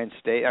your fine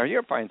city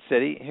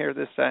here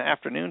this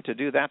afternoon to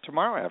do that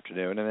tomorrow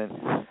afternoon, and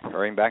then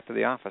hurrying back to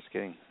the office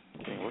getting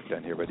work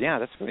done here. But yeah,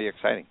 that's going to be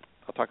exciting.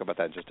 I'll talk about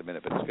that in just a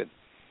minute, but it's good.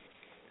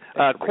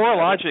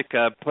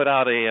 CoreLogic put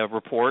out a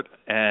report,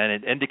 and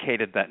it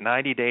indicated that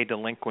 90-day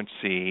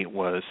delinquency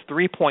was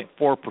 3.4%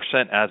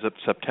 as of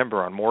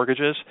September on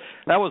mortgages.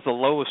 That was the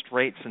lowest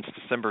rate since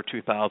December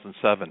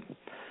 2007.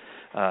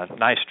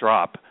 Nice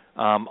drop.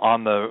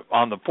 On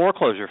the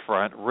foreclosure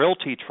front,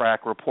 RealtyTrack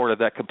reported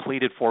that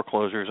completed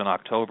foreclosures in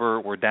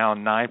October were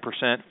down 9%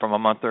 from a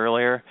month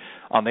earlier.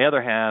 On the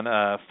other hand,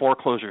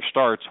 foreclosure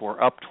starts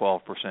were up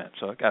 12%,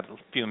 so it got a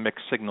few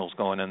mixed signals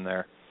going in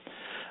there.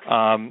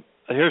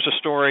 Here's a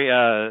story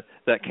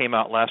that came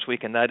out last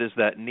week, and that is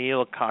that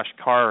Neil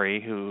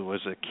Kashkari, who was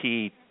a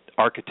key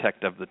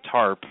architect of the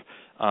TARP,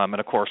 and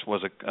of course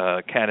was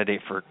a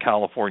candidate for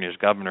California's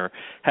governor,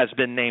 has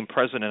been named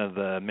president of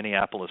the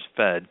Minneapolis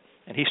Fed.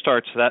 And he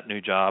starts that new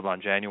job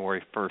on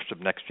January 1st of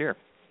next year.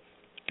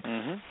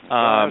 Mm-hmm.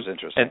 That was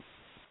interesting.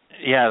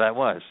 That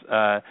was.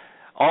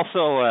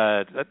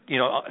 Also,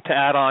 to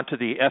add on to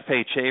the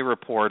FHA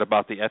report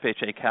about the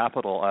FHA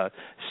capital,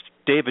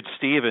 David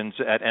Stevens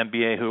at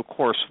MBA, who of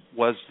course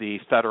was the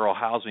Federal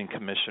Housing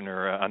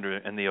Commissioner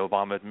in the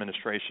Obama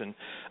administration,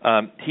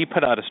 he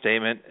put out a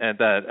statement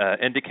that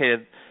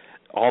indicated,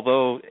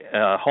 although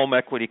home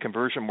equity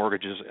conversion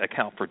mortgages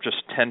account for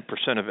just 10%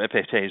 of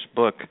FHA's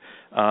book,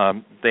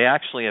 they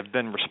actually have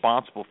been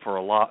responsible for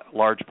a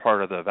large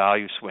part of the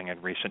value swing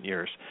in recent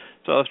years.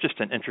 So it's just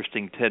an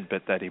interesting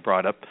tidbit that he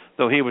brought up,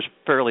 though he was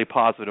fairly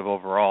positive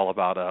overall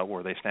about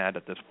where they stand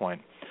at this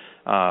point.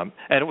 And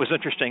it was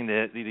interesting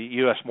that the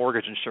U.S.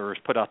 mortgage insurers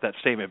put out that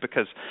statement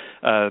because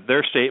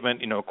their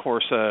statement, of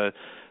course,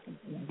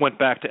 went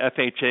back to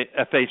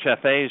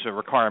FHFA's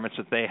requirements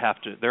that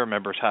their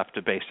members have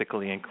to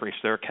basically increase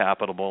their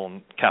capital,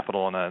 and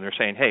they're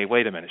saying, hey,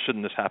 wait a minute,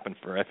 shouldn't this happen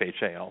for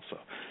FHA also?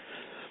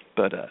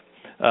 But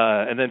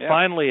and then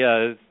finally,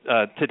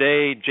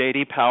 today,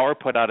 J.D. Power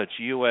put out its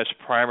U.S.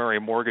 primary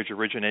mortgage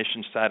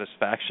origination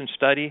satisfaction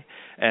study,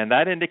 and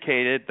that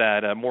indicated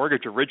that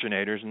mortgage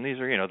originators, and these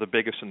are the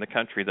biggest in the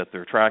country that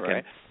they're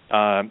tracking,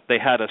 they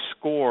had a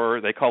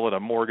score, they call it a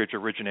mortgage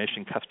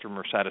origination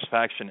customer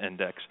satisfaction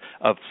index,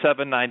 of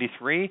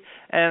 793,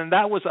 and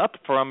that was up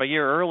from a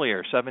year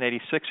earlier,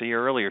 786 a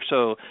year earlier.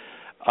 So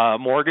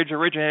Mortgage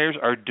originators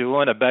are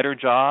doing a better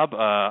job,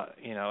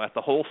 at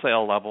the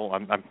wholesale level.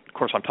 Of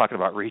course, I'm talking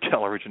about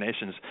retail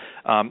originations.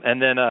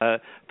 And then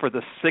for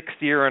the sixth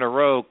year in a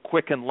row,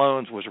 Quicken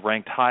Loans was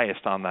ranked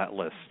highest on that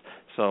list.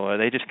 So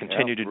they just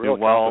continue to do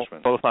well,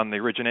 both on the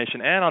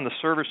origination and on the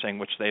servicing,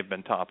 which they've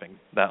been topping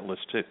that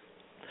list too.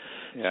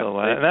 Yeah,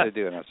 so, they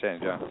do an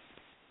outstanding job.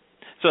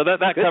 So that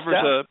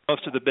covers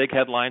most of the big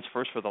headlines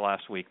for the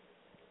last week.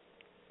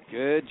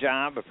 Good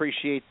job.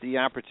 Appreciate the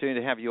opportunity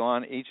to have you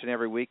on each and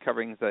every week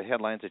covering the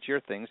headlines at your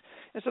things.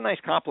 It's a nice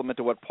compliment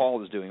to what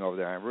Paul is doing over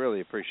there. I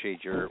really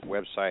appreciate your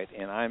website,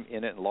 and I'm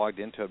in it and logged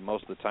into it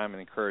most of the time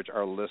and encourage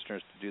our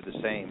listeners to do the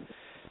same.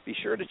 Be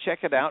sure to check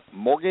it out,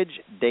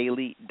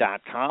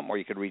 mortgagedaily.com, or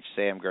you could reach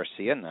Sam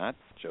Garcia, not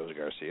Jose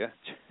Garcia,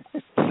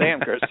 Sam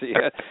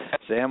Garcia.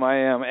 Sam, I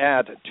am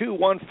at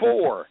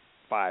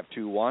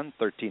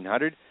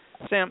 214-521-1300.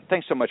 Sam,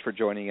 thanks so much for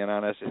joining in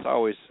on us. It's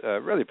always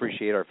really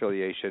appreciate our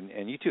affiliation,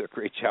 and you do a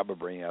great job of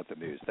bringing out the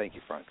news. Thank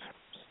you, Frank.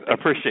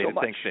 Appreciate it.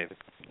 Thanks, David.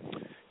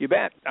 You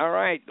bet. All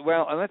right.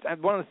 Well, that's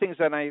one of the things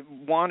that I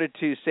wanted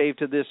to save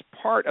to this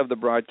part of the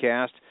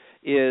broadcast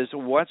is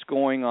what's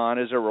going on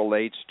as it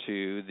relates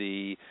to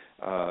the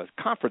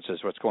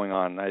conferences, what's going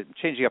on. I'm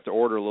changing up the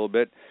order a little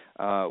bit.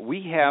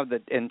 We have,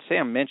 and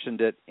Sam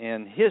mentioned it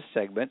in his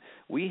segment,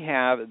 we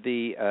have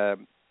the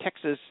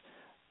Texas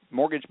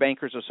Mortgage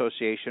Bankers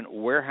Association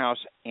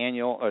the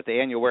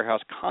annual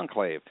warehouse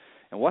conclave.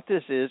 And what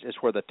this is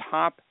where the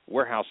top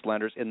warehouse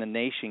lenders in the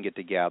nation get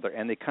together,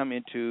 and they come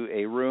into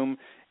a room,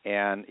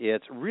 and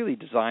it's really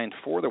designed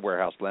for the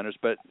warehouse lenders,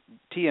 but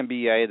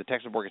TMBA, the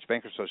Texas Mortgage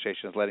Bankers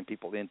Association, is letting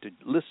people in to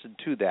listen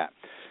to that.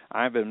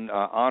 I've been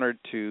honored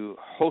to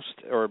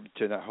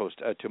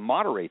to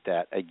moderate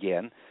that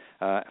again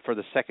for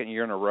the second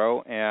year in a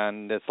row,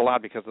 and it's a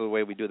lot because of the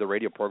way we do the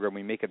radio program.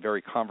 We make it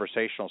very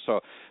conversational.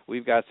 So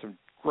we've got some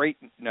great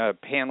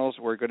panels.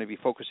 We're going to be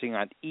focusing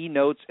on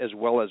e-notes as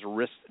well as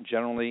risks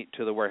generally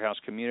to the warehouse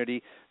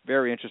community.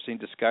 Very interesting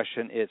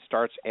discussion. It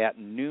starts at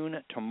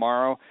noon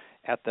tomorrow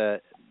at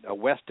the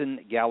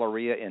Westin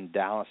Galleria in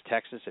Dallas,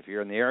 Texas. If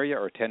you're in the area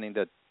or attending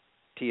the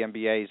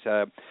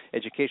TMBA's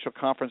educational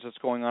conference that's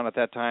going on at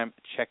that time,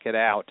 check it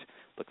out.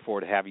 Look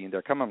forward to having you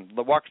there. Come on,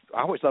 walk.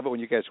 I always love it when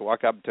you guys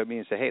walk up to me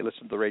and say, hey,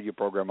 listen to the radio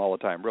program all the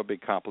time. Real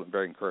big compliment,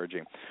 very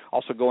encouraging.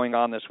 Also going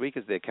on this week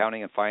is the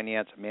Accounting and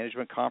Finance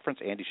Management Conference.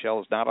 Andy Schell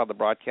is not on the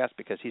broadcast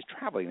because he's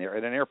traveling there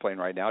in an airplane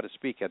right now to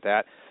speak at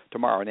that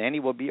tomorrow. And Andy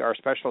will be our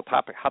special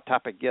hot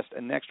topic guest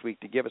next week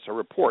to give us a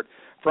report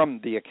from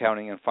the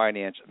Accounting and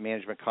Finance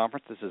Management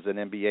Conference. This is an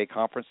MBA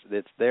conference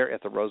that's there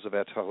at the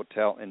Roosevelt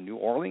Hotel in New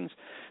Orleans.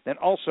 Then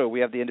also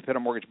we have the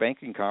Independent Mortgage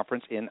Banking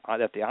Conference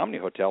at the Omni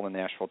Hotel in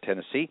Nashville,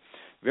 Tennessee.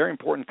 Very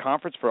important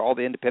conference for all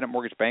the independent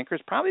mortgage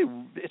bankers. It's probably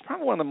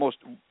one of the most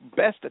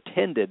best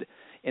attended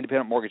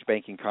independent mortgage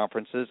banking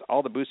conferences.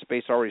 All the booth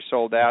space already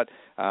sold out.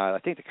 I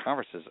think the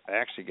conference has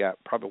actually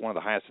got probably one of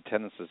the highest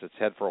attendances it's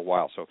had for a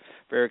while. So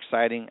very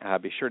exciting.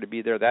 Be sure to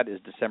be there. That is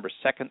December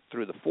 2nd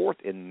through the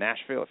 4th in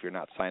Nashville. If you're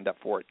not signed up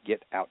for it,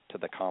 get out to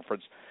the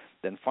conference.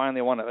 Then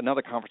finally,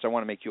 another conference I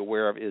want to make you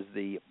aware of is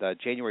the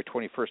January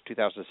 21st,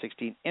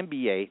 2016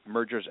 MBA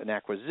Mergers and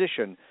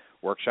Acquisition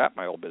Workshop.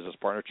 My old business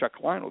partner, Chuck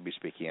Klein, will be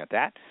speaking at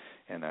that,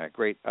 and a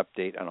great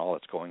update on all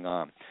that's going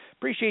on.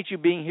 Appreciate you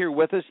being here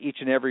with us each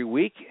and every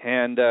week,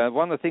 and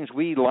one of the things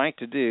we like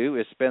to do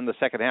is spend the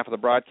second half of the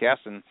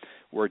broadcast, and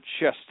we're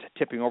just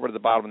tipping over to the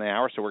bottom of the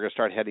hour, so we're going to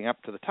start heading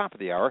up to the top of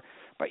the hour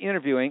by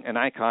interviewing an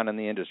icon in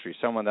the industry,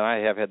 someone that I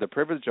have had the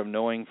privilege of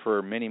knowing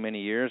for many,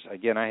 many years.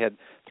 Again, I had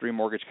 3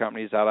 mortgage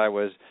companies that I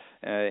was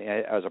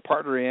a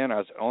partner in. I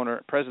was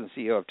owner, president,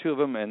 CEO of 2 of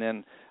them, and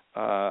then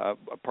a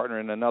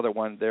partner in another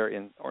one there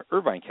in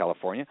Irvine,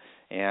 California,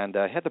 and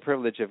had the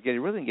privilege of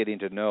getting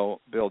to know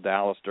Bill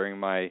Dallas during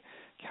my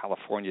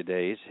California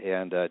days,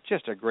 and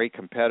just a great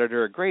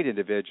competitor, a great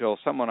individual,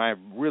 someone I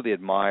really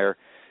admire.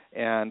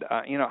 And,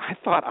 I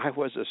thought I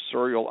was a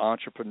serial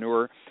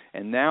entrepreneur,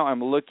 and now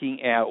I'm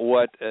looking at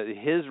what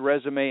his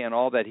resume and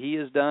all that he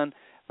has done.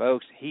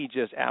 Folks, he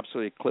just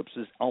absolutely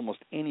eclipses almost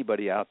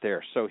anybody out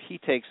there. So he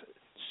takes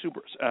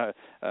super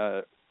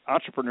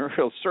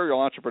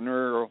serial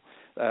entrepreneurial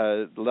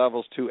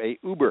levels to a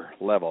Uber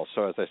level,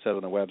 so as I said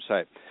on the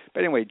website.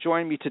 But anyway,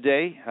 joining me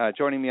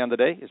on the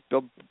day is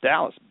Bill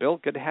Dallas. Bill,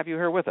 good to have you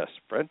here with us,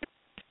 friend.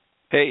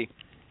 Hey,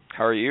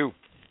 how are you?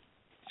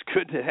 It's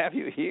good to have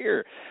you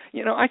here.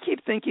 I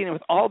keep thinking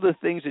with all the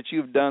things that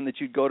you've done that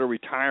you'd go to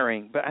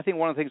retiring, but I think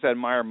one of the things I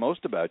admire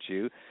most about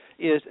you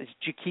is that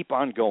you keep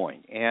on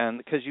going. And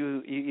because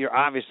you're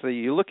obviously,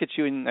 you look at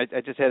you, and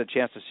I just had a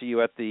chance to see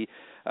you at the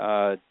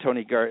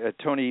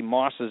Tony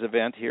Moss's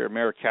event here at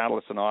Merit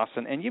Catalyst in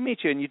Austin, and you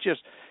meet you, and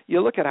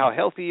you look at how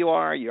healthy you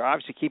are. You're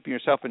obviously keeping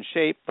yourself in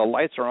shape. The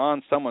lights are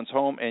on someone's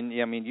home, and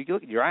you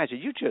look at your eyes,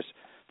 and you just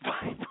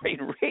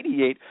vibrate and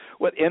radiate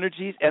with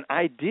energies and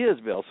ideas,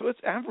 Bill. So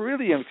I'm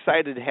really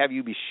excited to have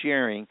you be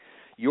sharing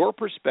your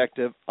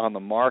perspective on the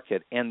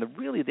market and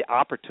the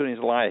opportunities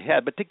that lie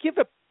ahead. But to give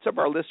some of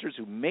our listeners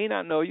who may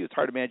not know you, it's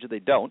hard to imagine they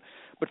don't,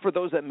 but for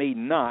those that may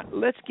not,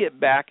 let's get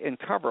back and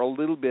cover a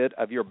little bit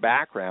of your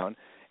background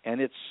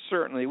and it's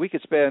certainly, we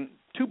could spend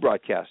 2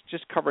 broadcasts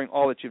just covering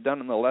all that you've done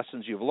and the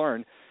lessons you've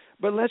learned.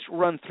 But let's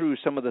run through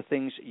some of the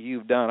things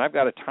you've done. I've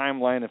got a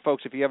timeline, and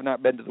folks, if you have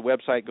not been to the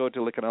website, go to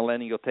Lykken on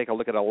Lending. You'll take a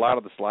look at a lot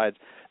of the slides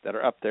that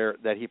are up there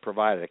that he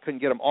provided. I couldn't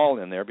get them all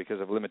in there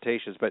because of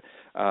limitations, but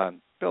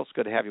Bill, it's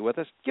good to have you with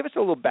us. Give us a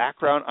little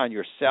background on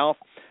yourself,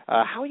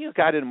 how you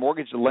got into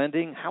mortgage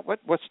lending,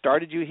 what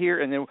started you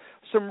here, and then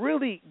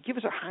give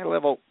us a high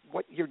level,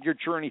 what your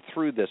journey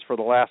through this for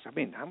the last, how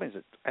many is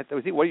it? I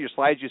think one of your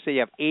slides you say you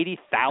have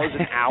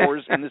 80,000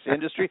 hours in this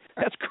industry.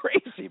 That's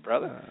crazy,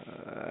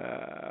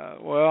 brother.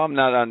 Well, I'm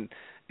not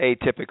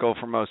atypical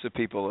for most of the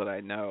people that I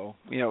know,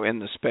 in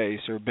the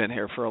space or been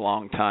here for a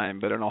long time,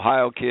 but an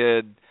Ohio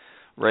kid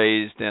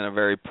raised in a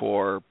very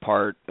poor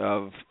part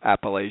of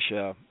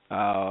Appalachia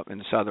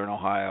in southern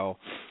Ohio,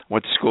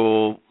 went to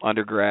school,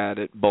 undergrad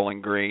at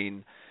Bowling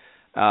Green,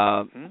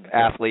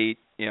 athlete,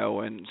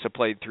 and so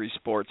played 3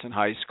 sports in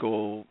high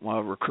school,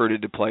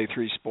 recruited to play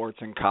 3 sports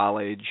in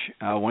college,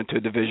 went to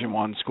a Division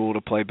I school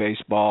to play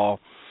baseball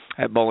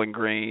at Bowling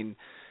Green.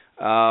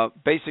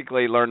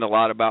 Basically learned a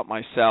lot about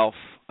myself,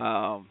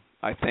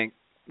 I think,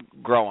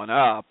 growing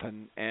up,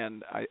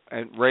 and I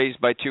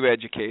raised by 2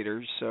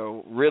 educators,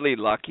 so really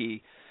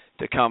lucky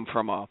to come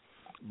from a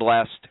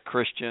blessed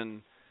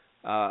Christian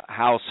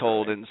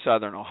household in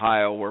southern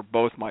Ohio where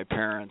both my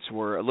parents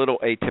were a little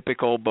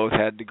atypical. Both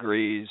had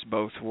degrees.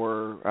 Both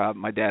were,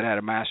 my dad had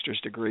a master's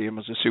degree and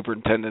was a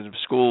superintendent of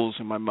schools,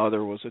 and my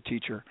mother was a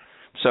teacher.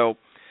 So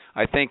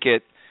I think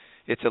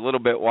it's a little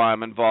bit why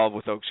I'm involved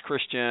with Oaks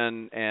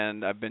Christian,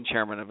 and I've been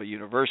chairman of a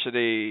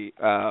university.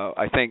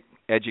 I think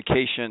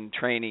education,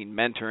 training,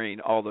 mentoring,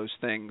 all those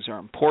things are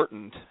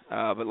important.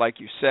 But like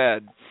you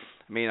said,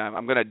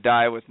 I'm going to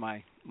die with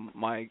my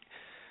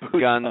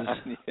guns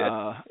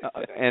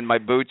and my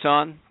boots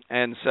on,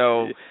 and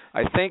so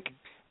I think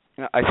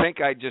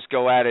I just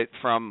go at it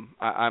from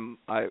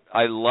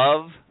I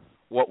love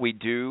what we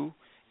do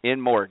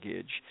in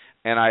mortgage,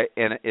 and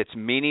it's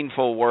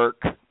meaningful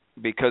work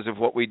because of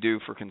what we do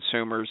for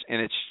consumers, and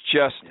it's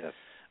just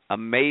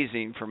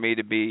amazing for me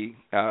to be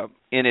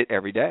in it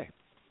every day.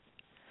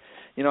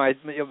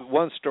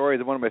 One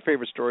story, one of my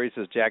favorite stories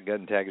is Jack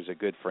Guttentag is a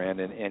good friend,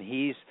 and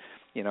he's,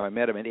 I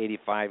met him in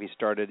 '85.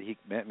 He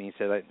met me. He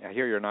said, "I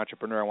hear you're an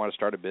entrepreneur. I want to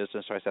start a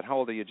business." So I said, "How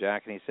old are you,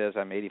 Jack?" And he says,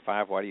 "I'm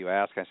 85. Why do you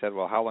ask?" I said,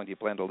 "Well, how long do you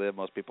plan to live?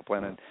 Most people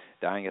plan on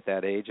dying at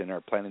that age and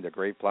are planning their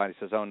grave plot." He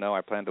says, "Oh, no,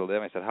 I plan to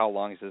live." I said, "How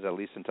long?" He says, "At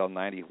least until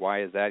 90.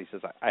 Why is that?" He says,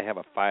 "I have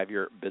a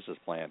 5-year business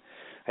plan."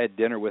 I had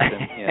dinner with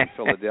him in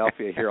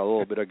Philadelphia here a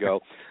little bit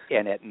ago,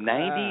 and at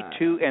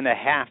 92 and a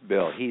half,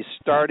 Bill, he's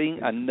starting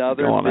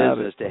another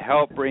business to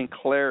help bring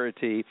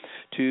clarity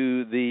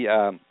to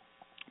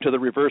the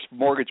reverse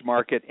mortgage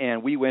market.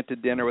 And we went to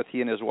dinner with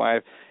he and his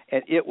wife,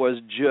 and it was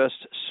just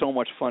so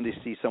much fun to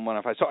see someone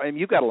on fire. So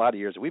you've got a lot of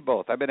years.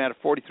 I've been at it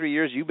 43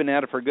 years. You've been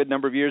at it for a good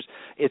number of years.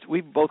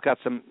 We've both got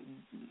some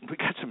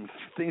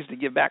things to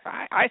give back.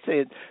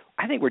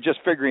 I think we're just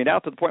figuring it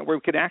out to the point where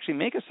we can actually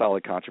make a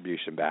solid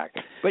contribution back.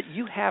 But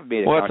you have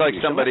made a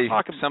contribution. Well, it's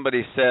like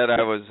somebody said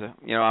I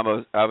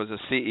was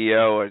a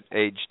CEO at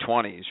age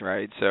 20s,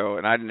 right? So,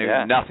 and I knew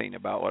nothing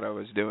about what I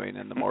was doing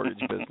in the mortgage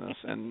business,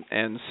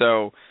 and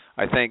so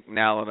I think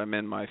now that I'm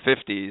in my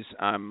 50s,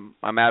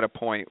 I'm at a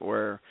point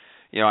where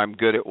I'm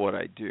good at what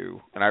I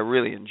do, and I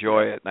really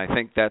enjoy it. And I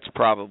think that's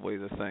probably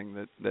the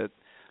thing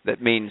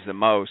that means the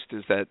most,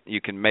 is that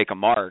you can make a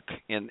mark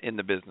in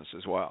the business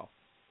as well.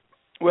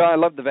 Well, I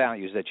love the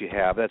values that you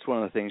have. That's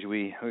one of the things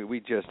we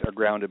just are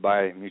grounded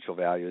by, mutual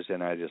values,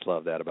 and I just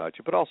love that about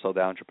you, but also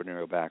the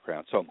entrepreneurial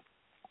background. So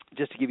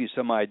just to give you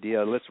some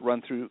idea, let's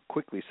run through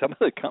quickly some of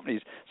the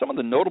companies, some of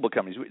the notable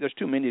companies. There's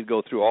too many to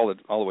go through all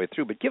the way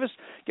through, but give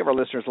our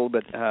listeners a little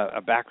bit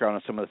a background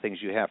on some of the things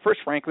you have.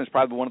 First Franklin is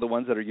probably one of the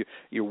ones that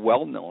you're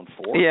well known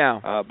for.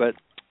 Yeah. But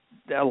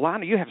a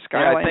lot of you have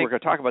Skyline. We're going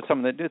to talk about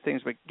some of the new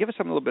things, but give us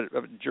a little bit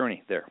of a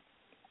journey there.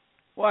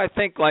 Well, I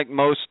think like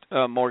most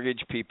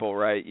mortgage people,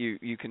 right,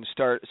 you can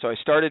start. So I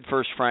started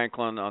First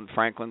Franklin on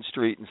Franklin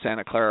Street in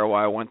Santa Clara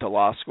while I went to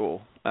law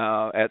school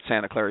at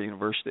Santa Clara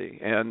University.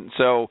 And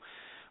so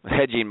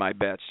hedging my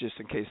bets just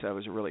in case I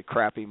was a really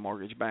crappy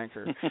mortgage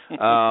banker.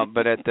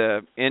 But at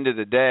the end of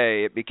the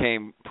day, it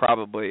became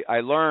I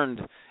learned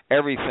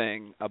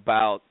everything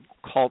about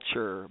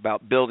culture,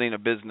 about building a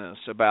business,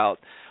 about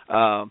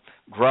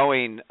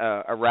growing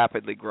a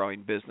rapidly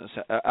growing business.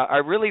 I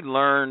really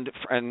learned,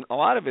 and a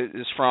lot of it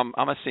is from,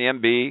 I'm a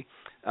CMB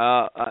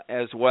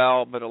as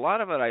well, but a lot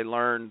of it I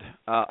learned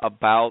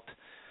about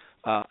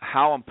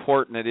how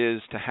important it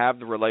is to have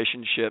the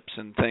relationships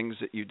and things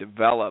that you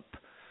develop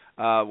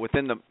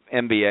within the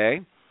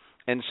MBA.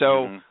 And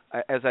so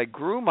as I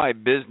grew my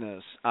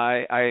business,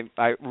 I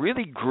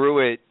really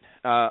grew it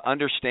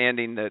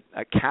understanding that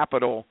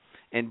capital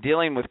and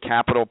dealing with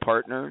capital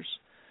partners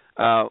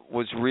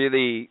was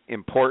really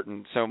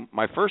important. So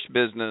my first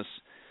business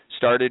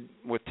started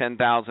with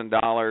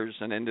 $10,000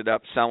 and ended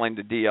up selling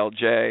to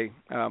DLJ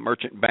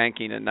Merchant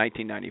Banking in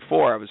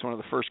 1994. I was one of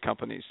the first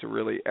companies to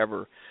really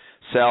ever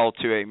sell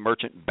to a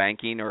merchant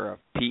banking or a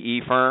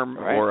PE firm,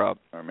 right. or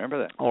I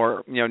remember that.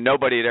 Or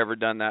nobody had ever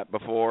done that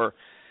before.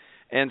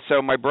 And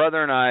so my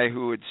brother and I,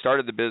 who had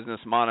started the business,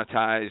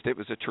 monetized. It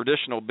was a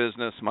traditional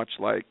business, much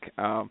like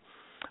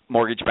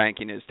mortgage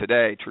banking is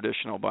today.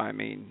 Traditional by I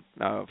mean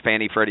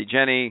Fannie, Freddie,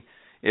 Ginnie.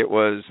 It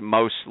was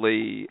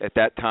mostly at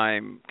that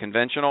time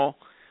conventional.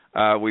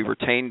 We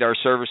retained our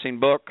servicing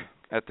book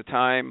at the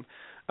time.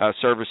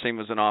 Servicing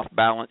was an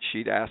off-balance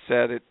sheet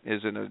asset. It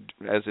isn't,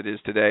 as it is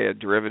today, a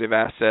derivative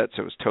asset,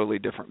 so it was a totally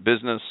different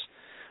business.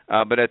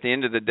 But at the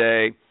end of the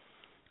day,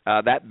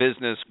 that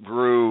business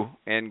grew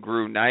and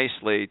grew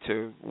nicely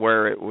to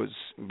where it was,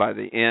 by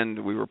the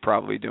end, we were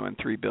probably doing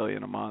 $3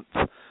 billion a month.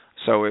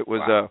 So it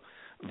was a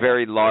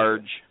very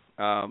large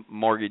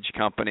mortgage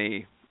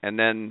company. And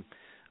then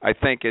I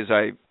think as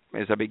I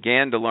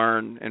began to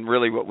learn, and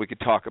really what we could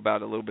talk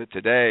about a little bit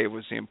today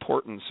was the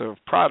importance of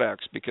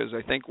products, because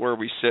I think where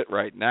we sit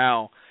right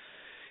now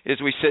is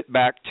we sit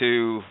back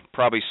to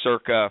probably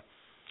circa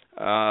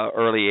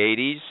early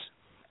 80s.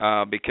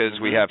 Because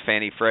we have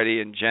Fannie, Freddie,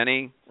 and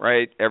Ginnie,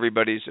 right?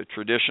 Everybody's a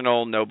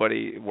traditional.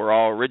 We're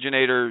all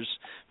originators.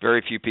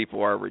 Very few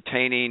people are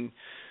retaining.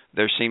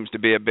 There seems to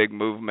be a big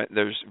movement.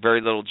 There's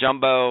very little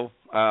jumbo.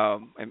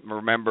 And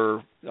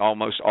remember,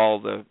 almost all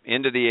the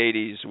end of the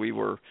 80s, we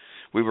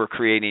were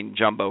creating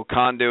jumbo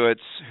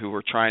conduits who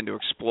were trying to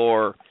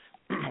explore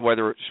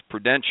whether it's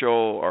Prudential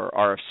or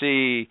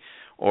RFC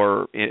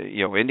or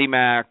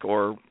IndyMac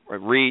or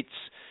REITs.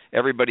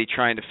 Everybody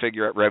trying to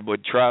figure out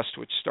Redwood Trust,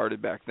 which started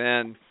back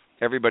then.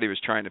 Everybody was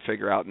trying to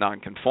figure out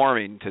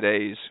non-conforming.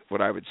 Today's what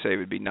I would say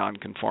would be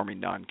non-conforming,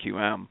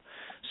 non-QM.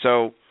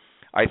 So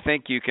I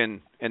think you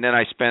can, and then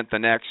I spent the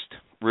next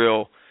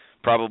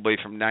probably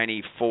from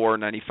 94,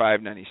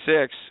 95,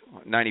 96.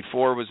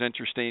 94 was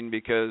interesting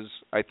because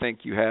I think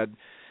you had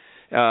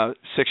 6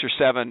 or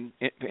 7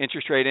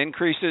 interest rate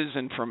increases,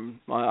 and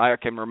I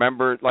can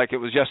remember it like it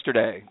was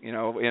yesterday.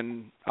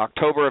 In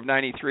October of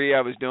 93, I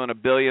was doing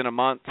 $1 billion a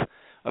month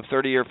of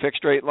 30-year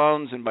fixed-rate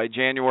loans, and by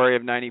January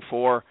of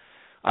 94,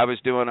 I was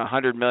doing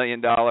 $100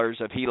 million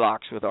of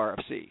HELOCs with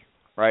RFC,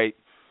 right?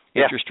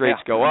 Interest rates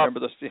go up,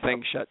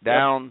 things shut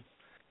down,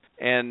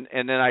 and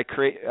then I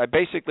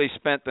basically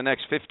spent the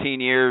next 15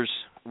 years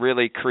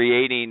really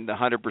creating the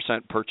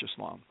 100% purchase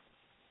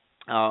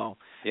loan.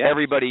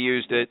 Everybody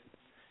used it.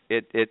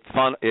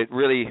 It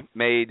really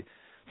made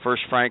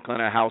First Franklin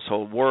a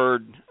household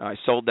word. I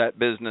sold that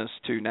business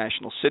to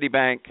National City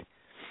Bank.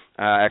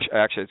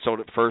 Actually, I sold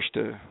it first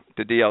to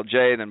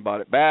DLJ, then bought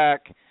it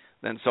back,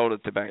 then sold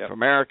it to Bank of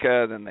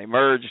America, then they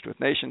merged with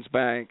Nations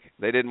Bank.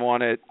 They didn't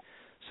want it,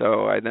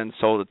 so I then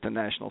sold it to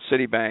National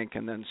City Bank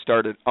and then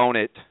started Own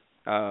It,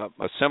 a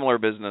similar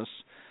business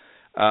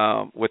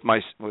with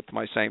my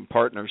same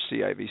partners,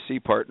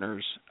 CIVC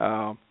partners,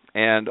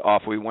 and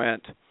off we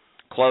went.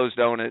 Closed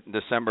Own It in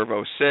December of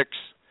 2006.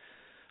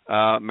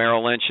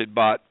 Merrill Lynch had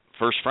bought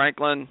First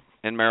Franklin,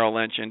 and Merrill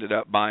Lynch ended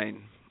up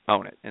buying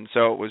Own It. And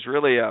so it was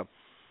really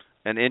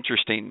an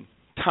interesting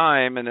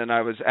time, and then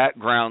I was at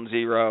ground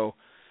zero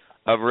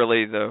of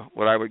really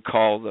what I would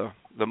call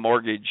the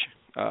mortgage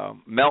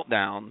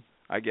meltdown,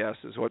 I guess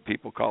is what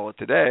people call it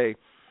today.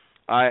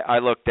 I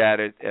looked at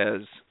it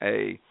as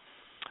a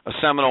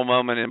seminal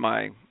moment in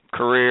my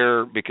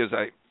career because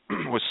I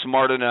was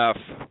smart enough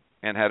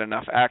and had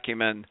enough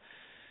acumen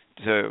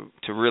to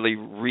really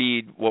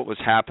read what was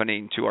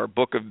happening to our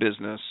book of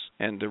business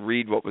and to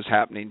read what was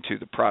happening to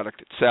the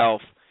product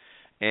itself,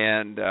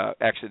 and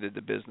exited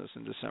the business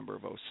in December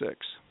of 2006.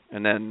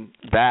 And then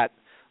that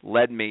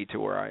led me to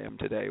where I am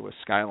today with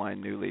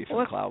Skyline, New Leaf,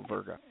 and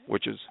CloudVerga,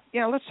 which is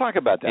let's talk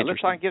about that. Let's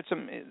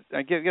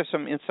give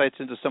some insights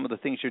into some of the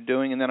things you're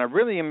doing, and then I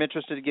really am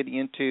interested in getting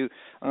into.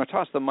 I'm going to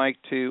toss the mic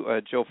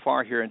to Joe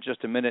Farr here in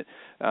just a minute,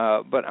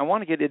 but I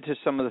want to get into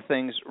some of the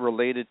things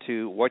related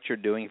to what you're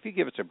doing. If you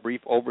give us a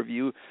brief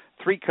overview,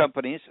 3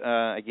 companies.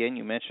 Again,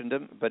 you mentioned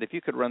them, but if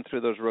you could run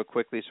through those real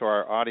quickly so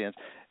our audience.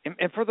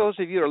 And for those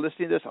of you who are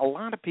listening to this, a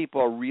lot of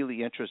people are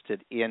really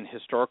interested in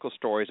historical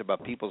stories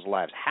about people's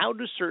lives. How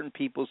do certain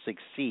people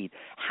succeed?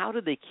 How do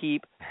they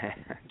keep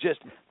just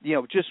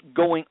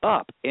going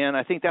up? And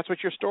I think that's what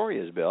your story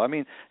is, Bill. I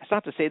mean, it's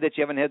not to say that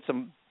you haven't had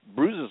some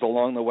bruises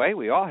along the way.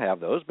 We all have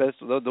those, but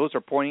those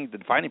are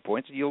defining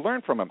points, and you'll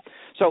learn from them.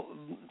 So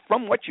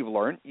from what you've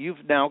learned,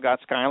 you've now got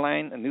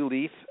Skyline, a New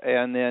Leaf,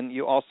 and then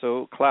you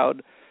also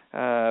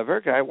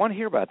CloudVerga. I want to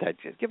hear about that.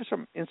 Give us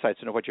some insights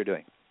into what you're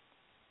doing.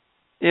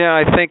 Yeah,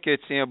 I think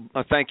it's,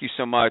 thank you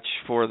so much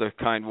for the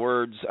kind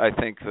words. I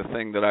think the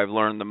thing that I've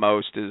learned the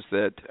most is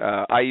that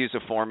I use a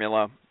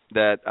formula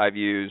that I've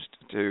used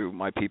to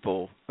my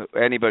people.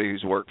 Anybody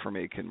who's worked for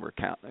me can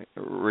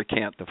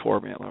recant the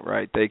formula,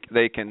 right?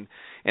 They can,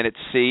 and it's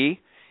C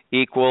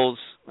equals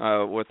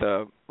with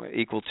a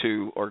equal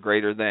to or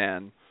greater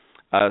than.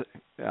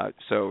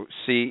 So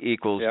C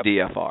equals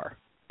DFR.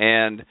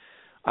 And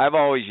I've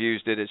always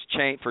used it as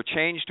for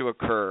change to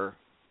occur,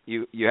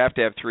 you have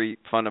to have three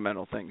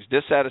fundamental things.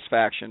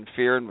 Dissatisfaction,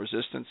 fear, and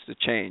resistance to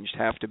change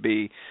have to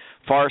be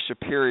far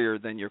superior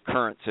than your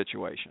current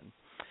situation.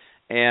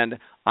 And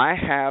I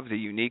have the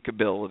unique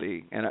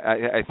ability, and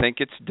I think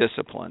it's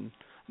discipline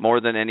more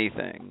than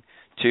anything,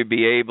 to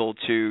be able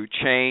to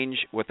change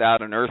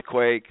without an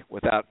earthquake,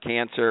 without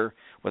cancer,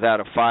 without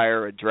a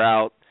fire, a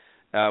drought,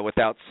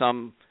 without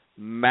some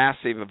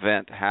massive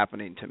event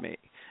happening to me.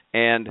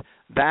 And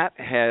that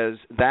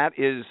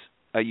is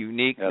a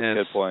uniqueness. That's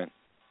a good point.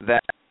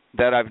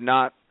 That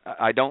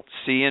I don't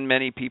see in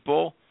many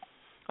people.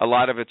 A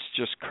lot of it's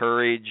just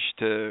courage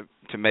to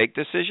make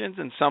decisions,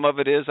 and some of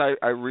it is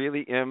I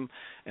really am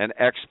an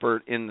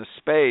expert in the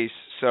space.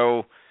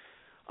 So,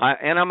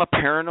 I'm a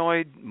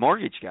paranoid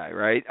mortgage guy,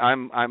 right?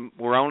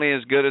 We're only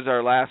as good as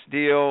our last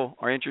deal.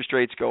 Our interest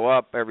rates go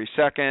up every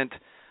second.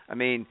 I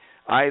mean,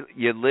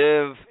 you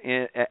live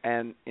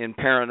in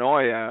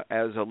paranoia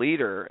as a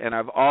leader, and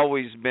I've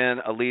always been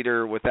a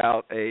leader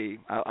without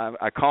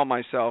I call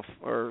myself,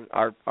 or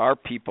our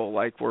people,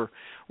 like we're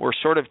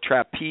sort of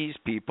trapeze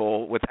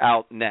people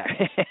without nets.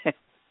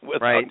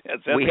 Right?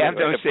 We have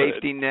no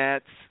safety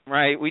nets,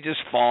 right? We just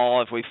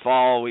fall. If we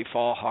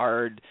fall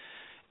hard.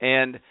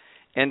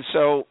 And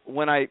so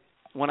when I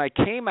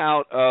came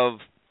out of,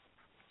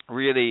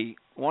 really,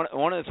 one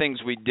of the things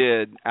we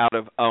did out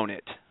of Own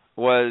It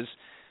was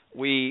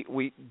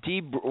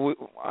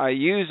I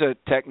use a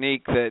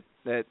technique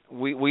that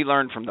we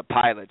learned from the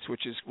pilots,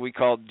 which is we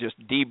called just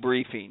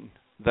debriefing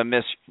the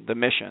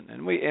mission,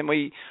 and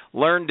we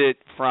learned it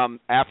from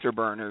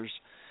Afterburners,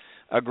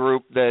 a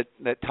group that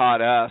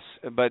taught us,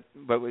 but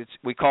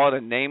we call it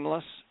a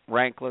nameless,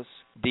 rankless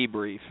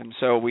debrief. And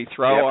so we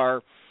throw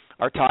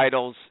our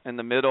titles in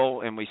the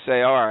middle, and we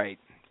say, all right,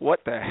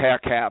 what the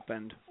heck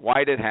happened?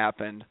 Why did it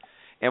happen?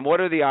 And what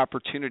are the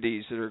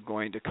opportunities that are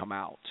going to come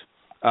out?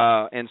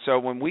 And so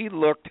when we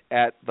looked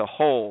at the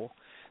hole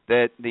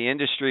that the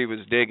industry was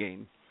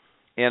digging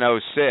in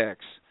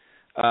 2006,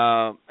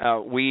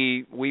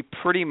 we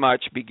pretty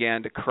much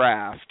began to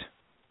craft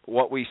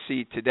what we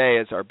see today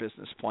as our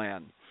business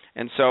plan.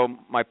 And so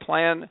my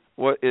plan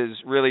is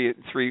really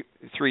three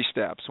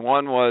steps.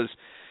 One was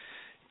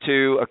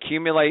to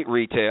accumulate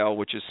retail,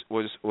 which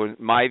was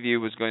my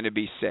view was going to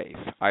be safe.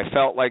 I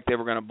felt like they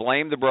were going to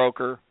blame the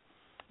broker,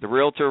 the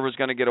realtor was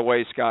going to get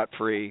away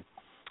scot-free,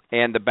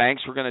 and the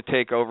banks were going to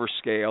take over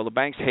scale. The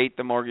banks hate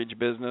the mortgage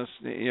business,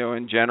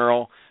 in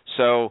general,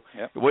 so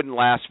it wouldn't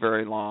last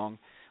very long.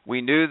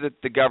 We knew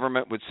that the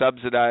government would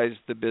subsidize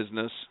the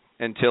business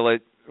until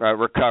it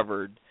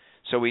recovered,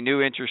 so we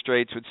knew interest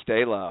rates would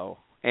stay low.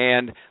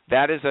 And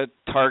that is a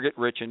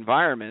target-rich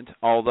environment,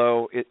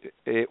 although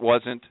it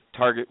wasn't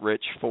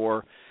target-rich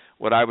for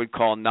what I would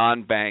call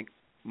non-bank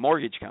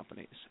mortgage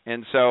companies.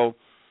 And so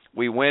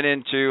we went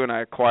into, and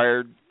I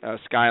acquired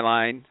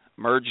Skyline,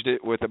 merged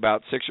it with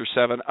about 6 or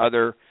 7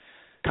 other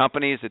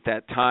companies. At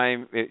that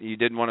time, you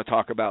didn't want to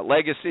talk about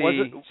legacy,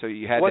 so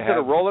you had to have... Was it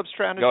a roll-up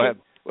strategy? Go ahead.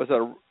 Was it a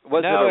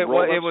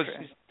roll-up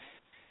strategy?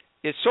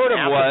 It sort of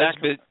was,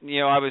 but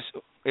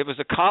it was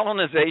a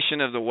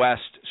colonization of the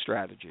West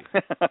strategy,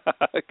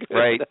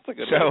 right? That's a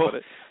good so way to put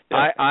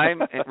it.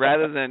 I'm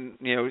rather than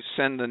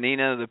send the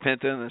Nina, the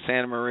Pinta, and the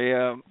Santa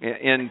Maria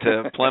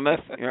into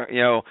Plymouth,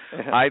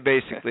 I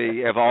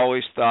basically have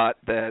always thought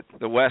that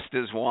the West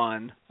is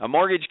one. A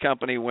mortgage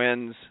company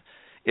wins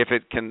if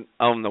it can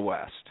own the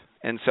West,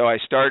 and so I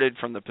started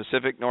from the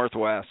Pacific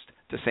Northwest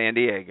to San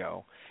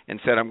Diego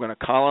and said I'm going to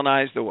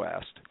colonize the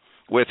West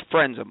with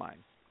friends of mine,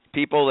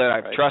 people that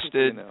I've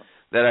trusted,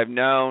 that I've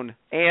known,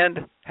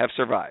 and have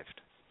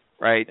survived,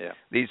 right? Yeah.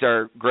 These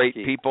are great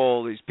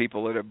people, these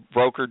people that have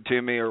brokered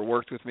to me or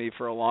worked with me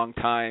for a long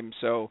time.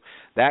 So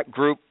that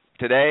group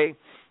today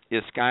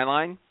is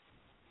Skyline,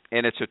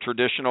 and it's a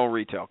traditional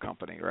retail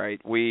company,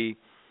 right? We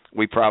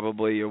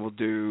probably will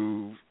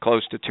do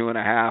close to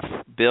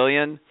 $2.5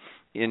 billion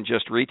in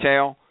just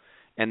retail,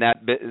 and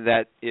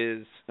that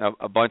is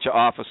a bunch of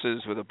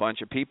offices with a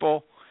bunch of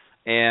people,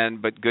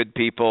 but good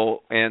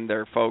people, and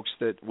they're folks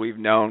that we've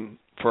known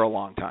for a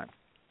long time.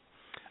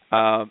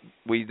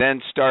 We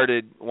then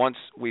started, once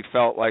we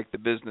felt like the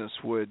business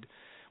would,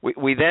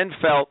 we then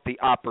felt the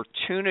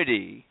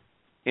opportunity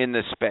in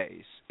this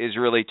space is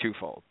really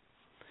twofold.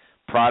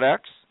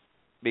 Products,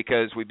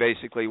 because we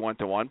basically went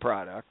to one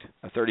product,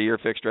 a 30-year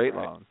fixed rate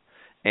loan,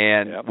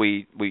 and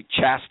we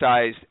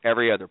chastised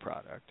every other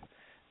product,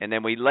 and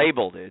then we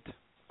labeled it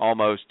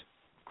almost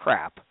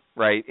crap,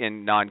 right,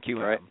 in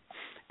non-QM. Right.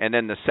 And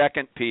then the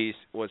second piece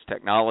was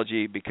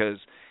technology, because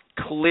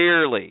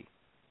clearly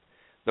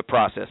the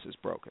process is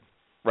broken,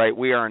 right?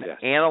 We are an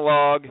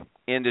analog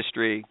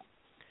industry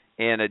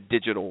in a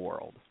digital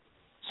world.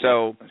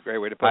 So that's a great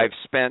way to put it.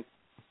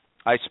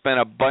 I spent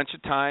a bunch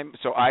of time,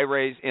 so I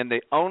raised, and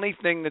the only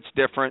thing that's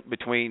different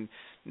between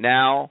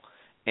now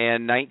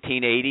and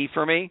 1980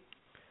 for me,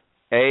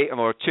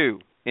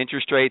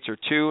 interest rates are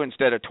 2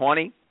 instead of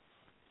 20,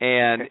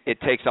 and it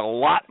takes a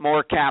lot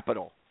more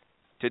capital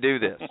to do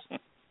this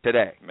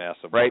today.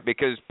 Massive. Right?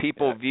 Because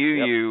people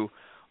view you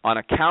on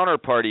a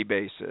counterparty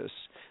basis.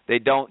 They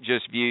don't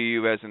just view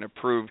you as an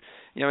approved.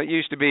 it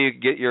used to be you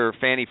could get your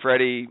Fannie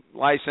Freddie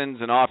license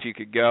and off you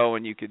could go,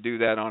 and you could do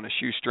that on a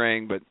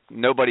shoestring, but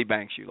nobody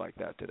banks you like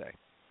that today.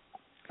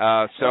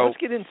 So let's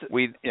get into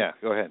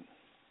go ahead.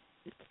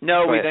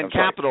 No, go we ahead. then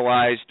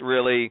capitalized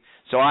really.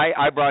 So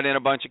I brought in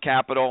a bunch of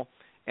capital,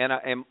 and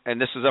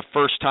this is the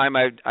first time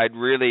I'd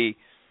really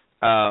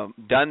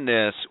done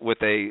this with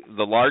the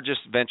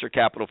largest venture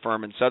capital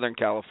firm in Southern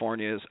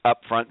California is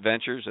Upfront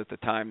Ventures. At the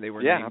time they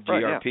were named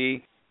GRP.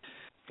 Yeah.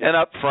 And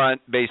Upfront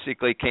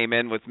basically came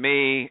in with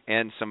me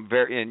and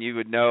and you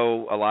would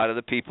know a lot of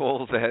the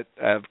people that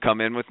have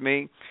come in with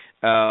me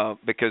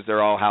because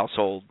they're all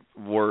household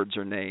words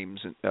or names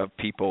of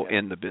people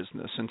in the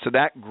business. And so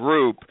that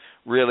group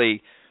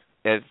really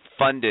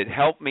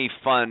helped me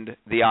fund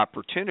the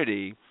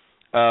opportunity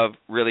of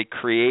really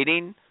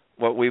creating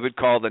what we would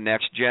call the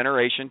next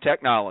generation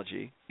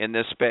technology in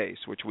this space,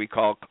 which we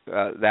call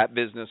that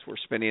business we're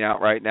spinning out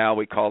right now,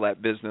 we call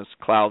that business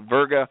Cloud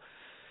Virga.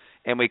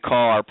 And we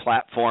call our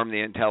platform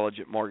the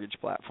Intelligent Mortgage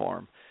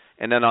Platform.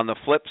 And then on the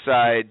flip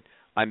side,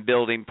 I'm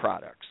building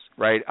products,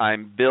 right?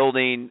 I'm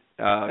building,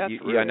 I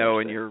know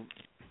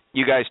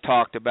you guys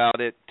talked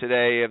about it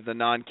today of the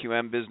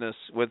non-QM business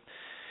with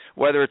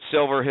whether it's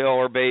Silver Hill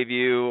or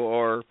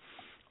Bayview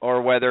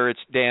or whether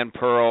it's Dan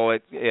Pearl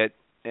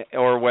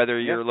or whether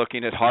you're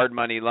looking at hard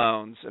money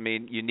loans. I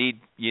mean, you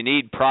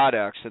need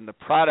products, and the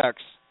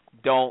products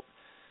don't.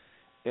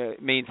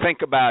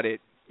 Think about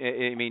it.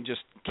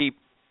 Just keep.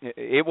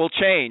 It will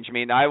change. I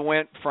mean, I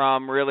went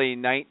from really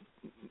January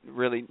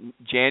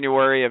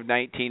of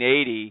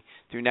 1980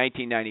 through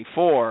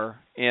 1994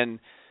 in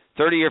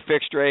 30-year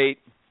fixed rate.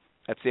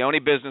 That's the only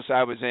business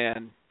I was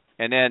in.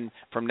 And then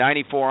from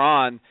 94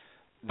 on,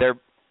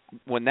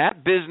 when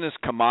that business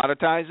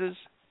commoditizes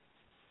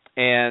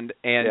and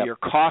your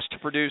cost to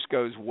produce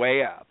goes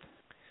way up,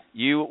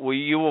 you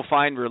will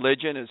find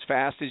religion as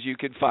fast as you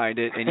could find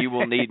it, and you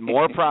will need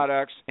more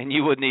products, and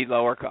you would need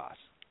lower costs.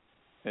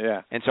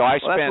 Yeah. And so I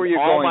spend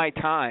all my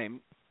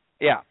time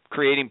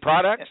creating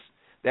products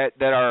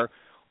that are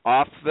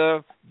off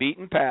the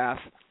beaten path,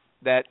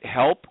 that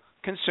help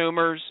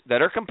consumers,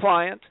 that are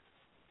compliant,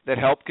 that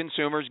help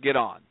consumers get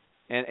on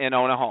and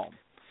own a home.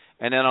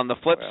 And then on the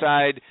flip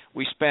side,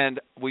 we've spent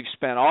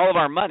all of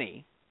our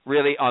money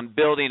really on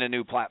building a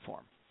new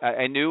platform,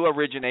 a new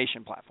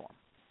origination platform.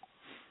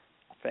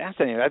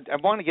 Fascinating. I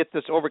want to get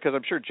this over because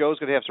I'm sure Joe's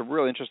going to have some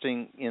real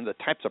interesting in the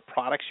types of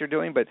products you're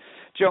doing. But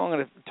Joe, I'm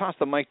going to toss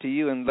the mic to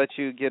you and let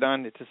you get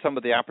on to some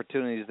of the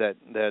opportunities that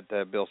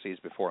Bill sees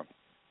before him.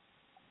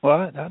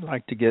 Well, I'd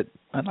like to get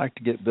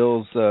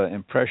Bill's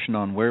impression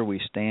on where we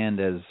stand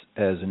as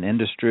an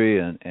industry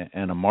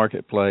and a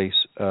marketplace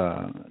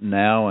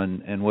now,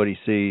 and what he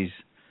sees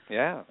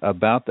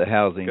about the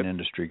housing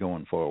industry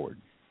going forward.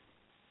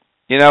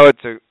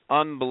 It's an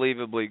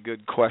unbelievably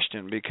good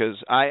question because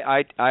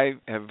I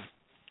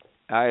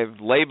have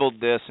labeled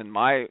this in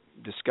my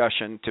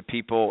discussion to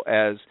people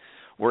as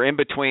we're in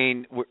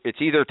between. It's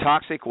either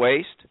toxic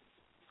waste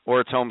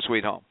or it's home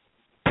sweet home.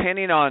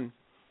 Depending on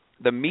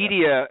the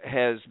media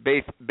has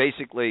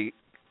basically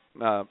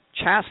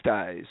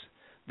chastised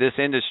this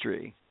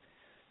industry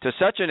to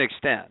such an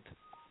extent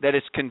that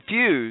it's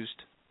confused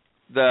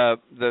the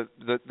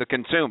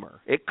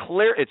consumer.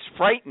 It's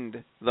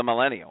frightened the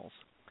millennials,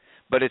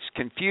 but it's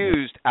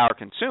confused our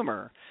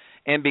consumer.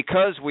 And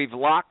because we've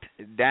locked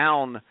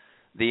down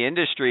the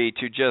industry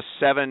to just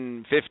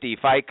 750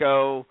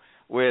 FICO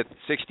with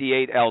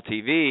 68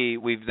 LTV,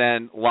 we've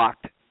then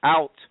locked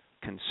out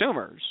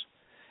consumers.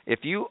 If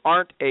you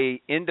aren't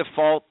a in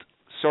default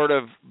sort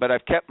of, but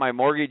I've kept my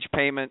mortgage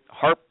payment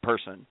HARP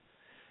person,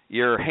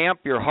 your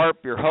HAMP, your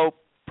HARP, your HOPE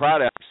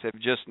products have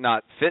just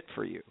not fit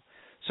for you.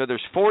 So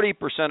there's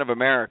 40% of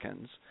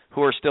Americans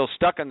who are still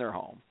stuck in their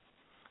home.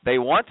 They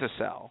want to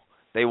sell,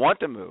 they want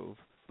to move,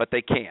 but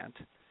they can't.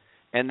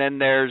 And then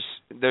there's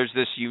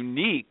this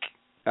unique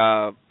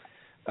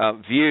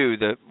view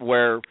that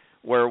where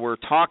we're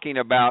talking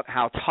about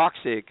how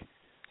toxic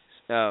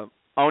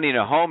owning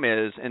a home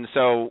is, and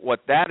so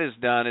what that has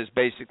done is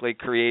basically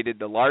created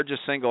the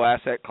largest single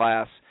asset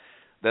class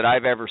that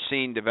I've ever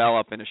seen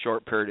develop in a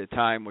short period of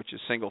time, which is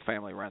single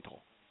family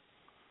rental.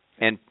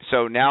 And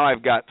so now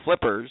I've got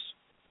flippers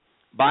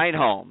buying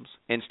homes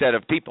instead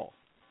of people,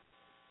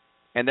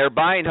 and they're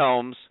buying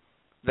homes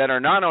that are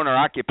non-owner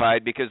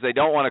occupied because they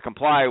don't want to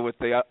comply with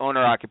the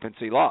owner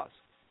occupancy laws.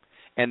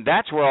 And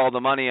that's where all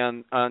the money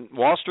on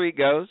Wall Street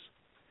goes,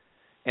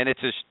 and it's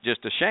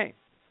just a shame.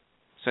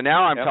 So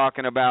now I'm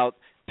talking about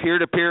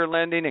peer-to-peer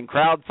lending and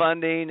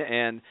crowdfunding,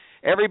 and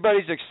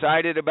everybody's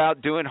excited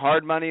about doing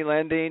hard money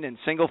lending and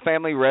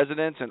single-family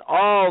residence, and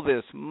all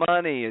this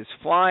money is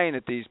flying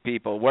at these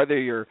people, whether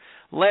you're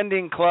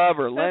Lending Club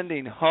or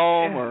Lending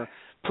Home or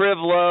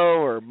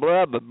Privlo or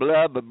blah, blah,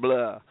 blah, blah,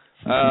 blah.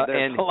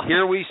 And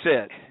here we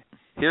sit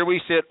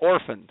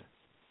orphaned,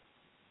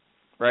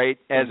 right,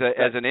 as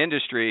an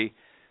industry.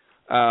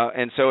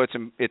 And so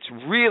it's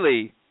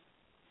really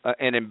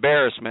an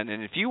embarrassment.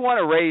 And if you want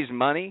to raise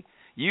money,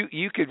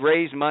 you could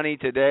raise money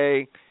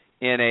today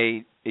in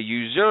a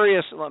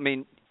usurious.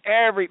 Loan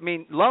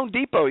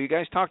Depot. You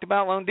guys talked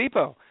about Loan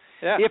Depot.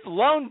 if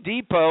Loan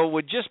Depot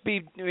would just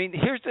be,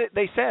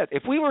 they said,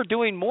 if we were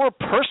doing more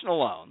personal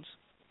loans,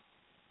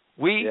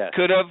 we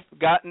could have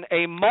gotten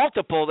a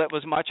multiple that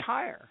was much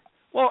higher.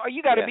 Well,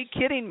 you got to be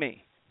kidding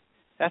me.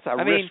 That's a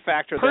risk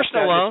factor.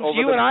 Personal loans,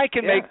 you and I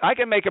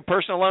can make a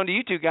personal loan to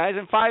you two guys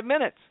in 5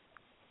 minutes.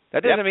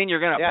 That doesn't mean you're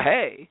going to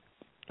pay.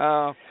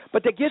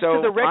 But it gets to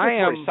the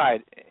regulatory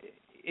side.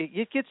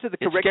 It gets to the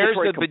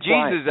regulatory compliance. It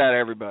scares the bejesus out of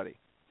everybody.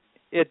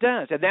 It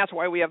does, and that's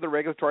why we have the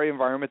regulatory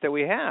environment that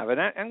we have. And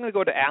I'm going to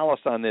go to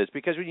Alice on this,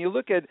 because when you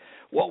look at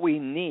what we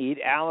need,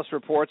 Alice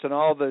reports on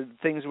all the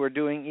things we're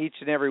doing each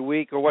and every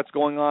week, or what's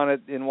going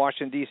on in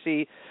Washington,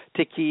 D.C.,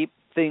 to keep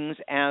things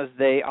as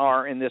they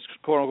are in this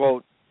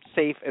quote-unquote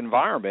safe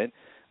environment,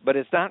 but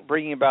it's not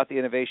bringing about the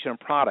innovation of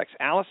products.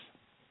 Alice?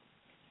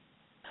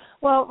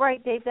 Well,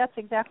 right, Dave, that's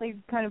exactly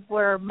kind of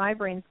where my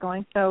brain's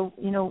going. So,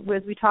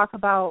 as we talk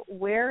about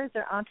where is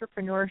their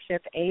entrepreneurship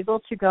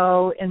able to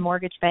go in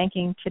mortgage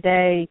banking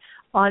today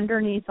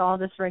underneath all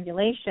this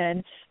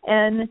regulation,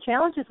 and the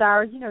challenges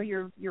are,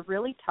 you're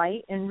really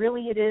tight, and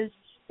really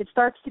it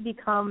starts to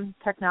become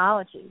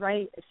technology,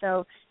 right?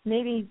 So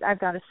maybe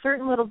I've got a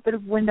certain little bit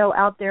of window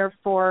out there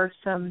for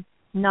some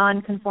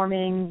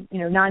non-conforming,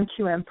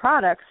 non-QM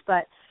products,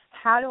 but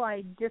how do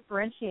I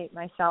differentiate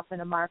myself in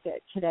a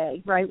market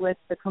today, right, with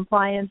the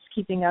compliance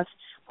keeping us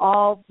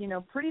all,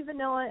 pretty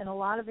vanilla in a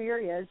lot of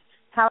areas?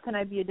 How can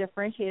I be a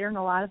differentiator? And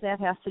a lot of that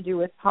has to do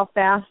with how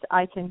fast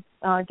I can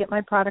get my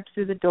product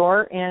through the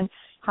door and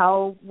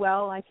how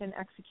well I can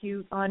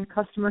execute on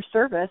customer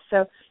service.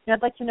 So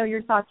I'd like to know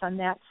your thoughts on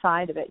that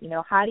side of it.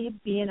 How do you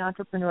be an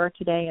entrepreneur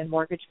today in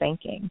mortgage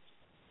banking?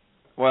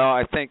 Well,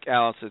 I think,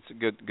 Alice, it's a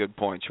good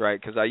points, right?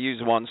 Because I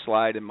use one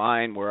slide in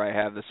mine where I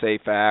have the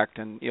SAFE Act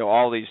and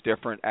all these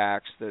different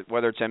acts, that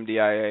whether it's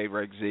MDIA,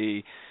 Reg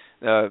Z,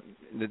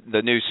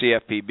 the new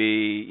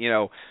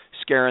CFPB,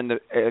 scaring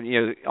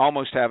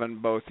almost having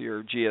both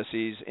your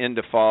GSEs in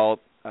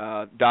default,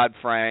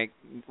 Dodd-Frank,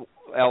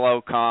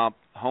 LO Comp,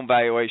 Home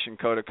Valuation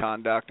Code of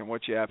Conduct, and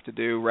what you have to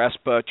do,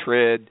 RESPA,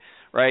 TRID,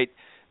 right?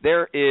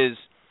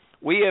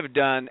 We have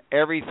done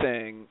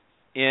everything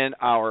in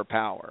our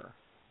power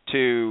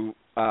to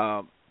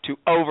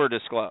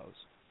over-disclose.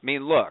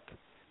 Look,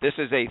 this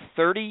is a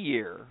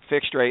 30-year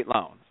fixed-rate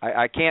loan.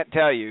 I can't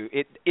tell you.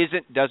 It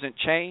doesn't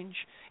change.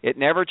 It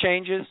never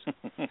changes.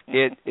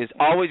 It is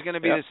always going to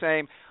be the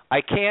same.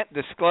 I can't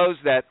disclose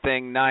that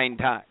thing 9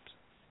 times,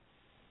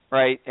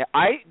 right?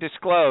 I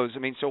disclose.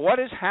 So what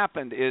has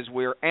happened is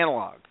we're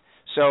analog.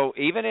 So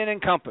even in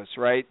Encompass,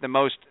 right, the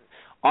most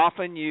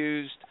often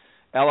used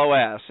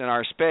LOS in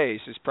our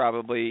space is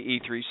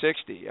probably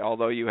E360,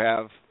 although you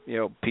have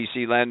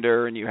PC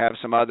Lender and you have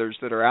some others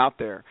that are out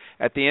there.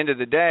 At the end of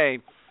the day,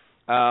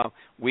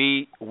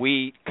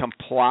 we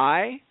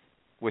comply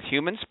with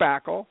human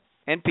spackle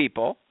and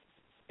people,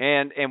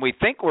 and we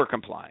think we're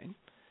complying.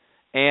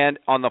 And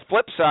on the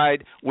flip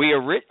side,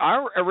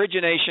 our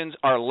originations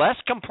are less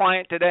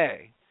compliant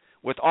today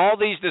with all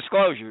these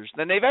disclosures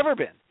than they've ever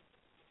been.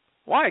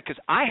 Why? Because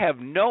I have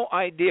no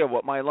idea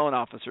what my loan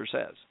officer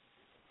says.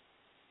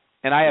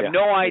 And I have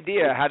no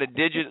idea how to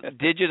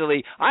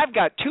digitally. I've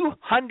got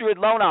 200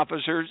 loan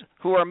officers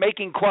who are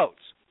making quotes.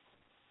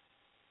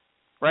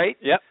 Right?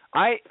 Yep.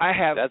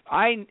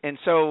 And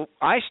so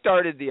I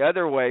started the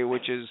other way,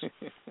 which is,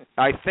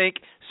 I think.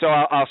 So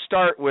I'll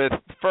start with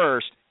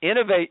first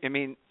innovate.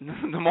 The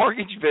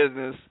mortgage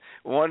business.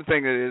 One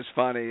thing that is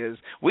funny is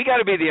we got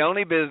to be the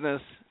only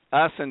business,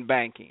 us in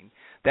banking,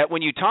 that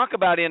when you talk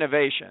about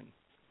innovation,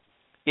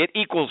 it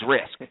equals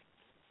risk.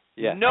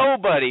 Yeah.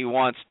 Nobody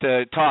wants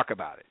to talk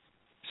about it.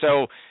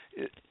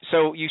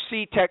 So you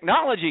see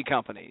technology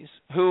companies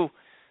who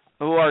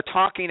are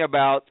talking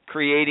about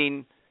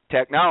creating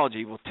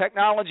technology. Well,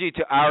 technology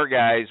to our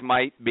guys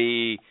might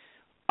be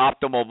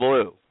Optimal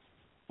Blue,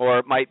 or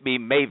it might be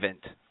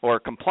Mavent, or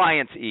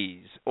Compliance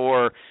Ease,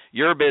 or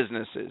your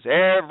businesses.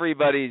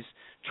 Everybody's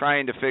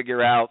trying to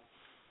figure out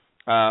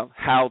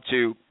how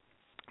to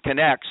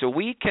connect. So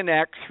we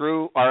connect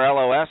through our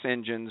LOS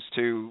engines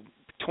to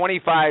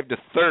 25 to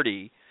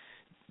 30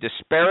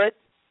 disparate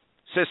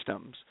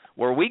systems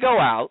where we go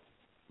out,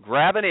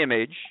 grab an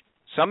image,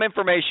 some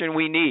information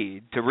we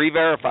need to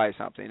re-verify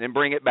something, and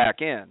bring it back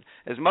in.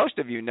 As most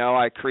of you know,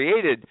 I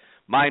created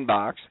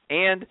MindBox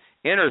and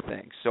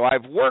InterThings. So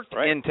I've worked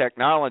in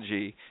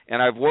technology,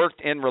 and I've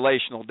worked in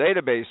relational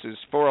databases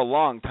for a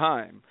long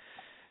time.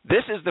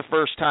 This is the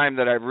first time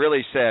that I've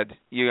really said,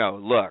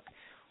 look,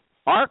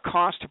 our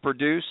cost to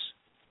produce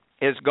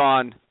is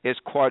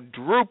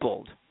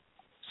quadrupled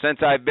since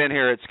I've been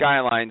here at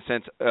Skyline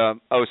since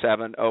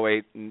 07,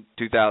 08, and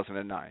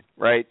 2009,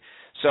 right?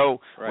 So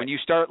when you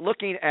start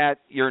looking at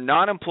your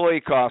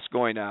non-employee costs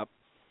going up,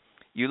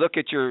 you look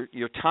at your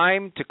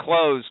time to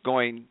close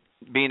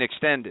being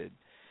extended,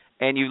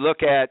 and you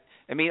look at,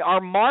 our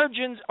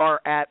margins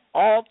are at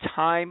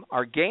all-time,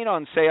 our gain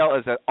on sale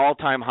is at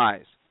all-time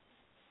highs,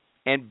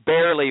 and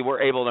barely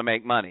we're able to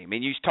make money.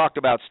 You talked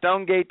about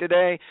Stonegate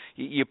today.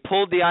 You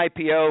pulled the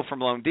IPO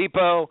from Loan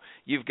Depot.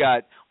 You've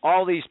got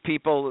all these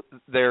people.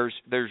 There's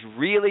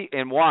really,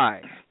 and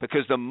why?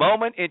 Because the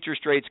moment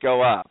interest rates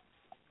go up,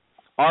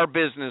 our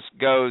business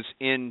goes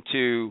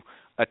into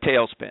a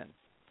tailspin.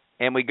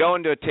 And we go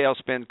into a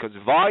tailspin because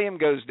volume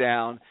goes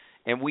down,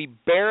 and we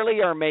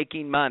barely are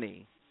making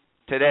money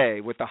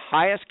today with the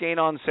highest gain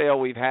on sale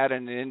we've had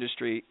in the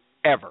industry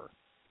ever,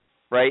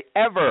 right?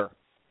 Ever.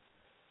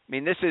 I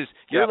mean,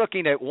 you're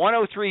looking at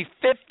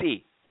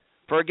 103.50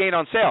 for a gain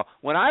on sale.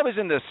 When I was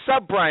in the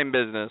subprime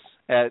business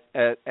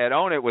at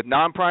Own It with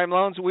non-prime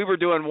loans, we were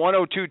doing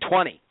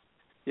 102.20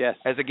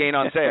 as a gain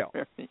on sale,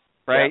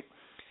 right?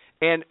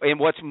 Yep. And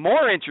what's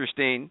more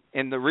interesting,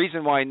 and the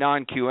reason why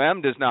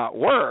non-QM does not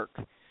work,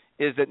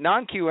 is that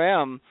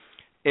non-QM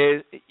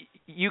is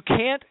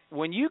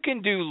when you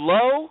can do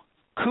low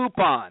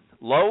coupon,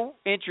 low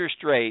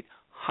interest rate,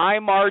 high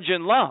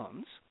margin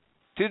loans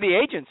to the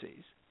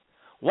agencies,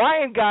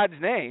 why in God's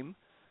name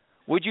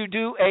would you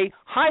do a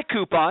high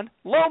coupon,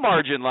 low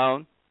margin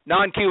loan,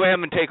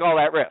 non-QM, and take all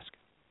that risk?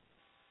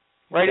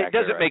 Right? Exactly.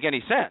 It doesn't make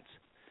any sense.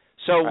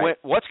 So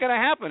what's going to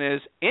happen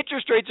is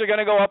interest rates are going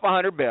to go up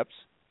 100 bips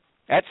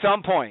at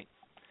some point.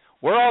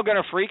 We're all going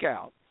to freak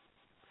out,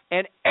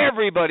 and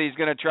everybody's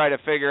going to try to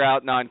figure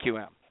out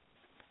non-QM.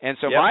 And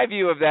so my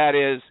view of that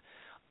is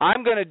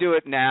I'm going to do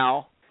it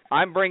now.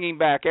 I'm bringing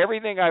back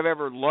everything I've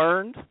ever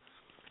learned,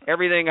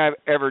 everything I've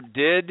ever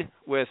did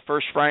with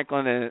First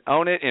Franklin and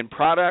Own It in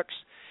products,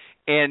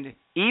 and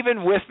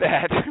even with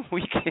that,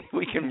 we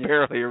can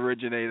barely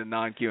originate a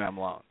non-QM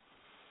loan.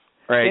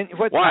 Right?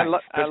 Why?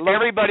 Because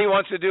everybody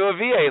wants to do a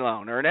VA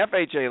loan or an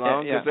FHA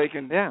loan because they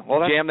can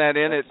jam that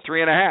in at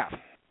 3.5.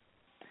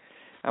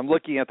 I'm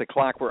looking at the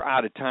clock. We're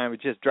out of time.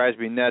 It just drives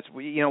me nuts.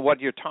 What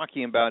you're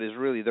talking about is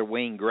really the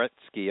Wayne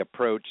Gretzky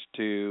approach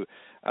to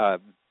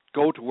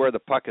go to where the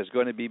puck is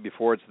going to be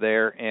before it's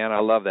there, and I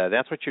love that.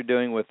 That's what you're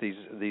doing with these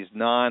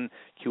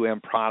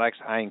non-QM products.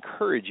 I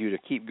encourage you to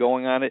keep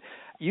going on it.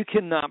 You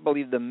cannot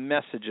believe the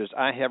messages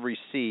I have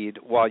received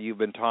while you've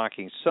been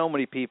talking. So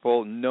many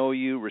people know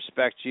you,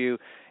 respect you,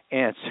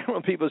 and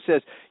several people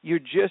says, you're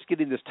just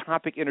getting this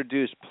topic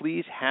introduced.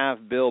 Please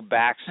have Bill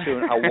back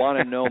soon. I want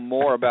to know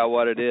more about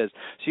what it is.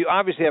 So you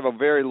obviously have a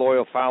very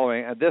loyal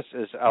following. This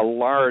is a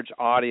large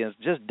audience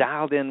just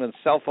dialed in with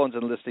cell phones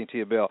and listening to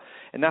you, Bill.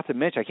 And not to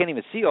mention, I can't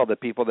even see all the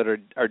people that are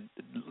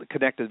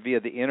connected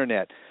via the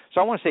Internet. So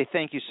I want to say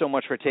thank you so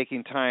much for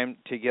taking time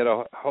to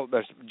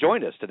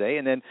join us today.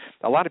 And then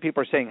a lot of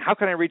people are saying, how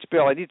can I reach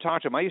Bill? I need to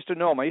talk to him. I used to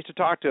know him. I used to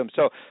talk to him.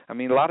 So, a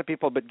lot of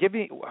people, but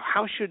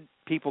how should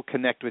people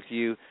connect with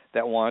you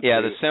that want to?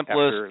 The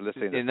simplest.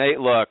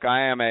 Look,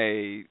 I am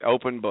a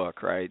open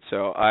book, right?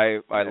 So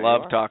I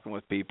love talking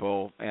with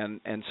people,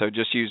 and so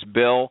just use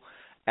Bill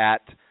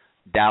at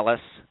Dallas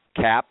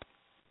Cap.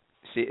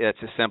 See, that's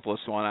the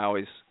simplest one. I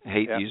always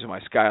hate using my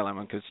Skyline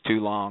because it's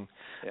too long.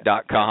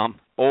 .com,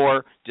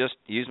 or just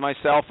use my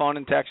cell phone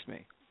and text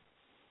me.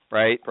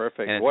 Right.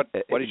 Perfect. And what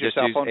is your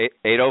cell phone?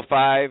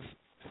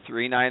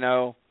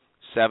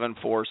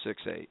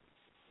 805-390-7468.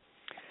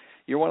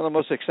 You're one of the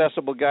most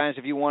accessible guys.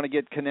 If you want to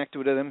get connected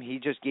with him, he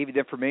just gave you the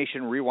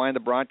information. Rewind the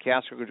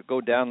broadcast or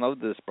go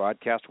download this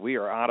broadcast. We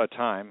are out of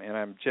time,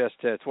 and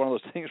it's one of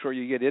those things where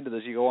you get into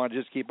this, you go on,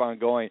 just keep on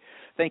going.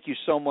 Thank you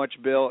so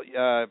much, Bill,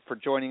 for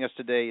joining us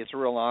today. It's a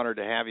real honor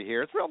to have you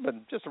here. It's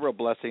been just a real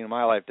blessing in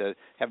my life to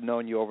have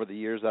known you over the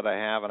years that I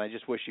have, and I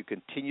just wish you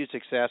continued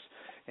success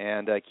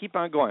and keep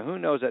on going. Who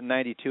knows at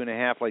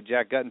 92.5, like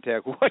Jack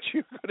Gutentag, what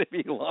you're going to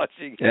be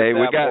launching at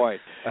that point.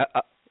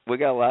 We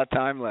got a lot of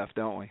time left,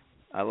 don't we?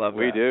 I love that.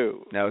 We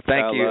do. No,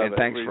 thank you, and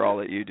thanks for all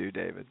that you do,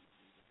 David.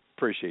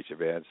 Appreciate you,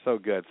 man. So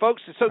good.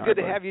 Folks, it's so good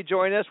to have you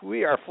join us.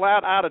 We are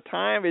flat out of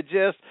time.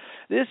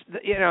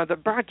 The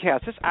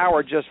broadcast, this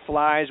hour just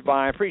flies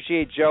by. I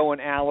appreciate Joe and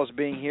Alice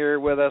being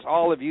here with us,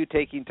 all of you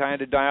taking time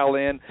to dial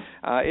in.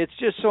 It's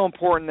just so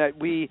important that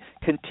we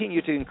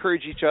continue to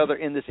encourage each other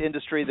in this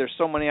industry. There's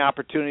so many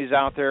opportunities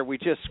out there. We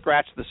just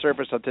scratched the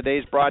surface of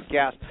today's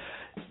broadcast.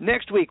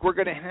 Next week, we're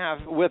going to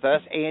have with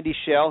us Andy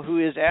Schell, who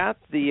is at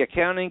the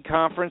accounting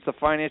conference, the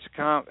finance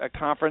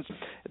conference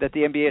that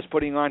the MBA is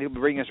putting on. He'll be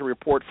bringing us a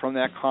report from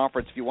that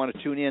conference. If you want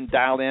to tune in,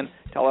 dial in,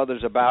 tell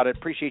others about it.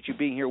 Appreciate you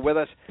being here with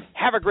us.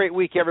 Have a great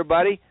week,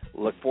 everybody.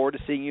 Look forward to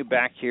seeing you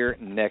back here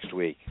next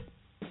week.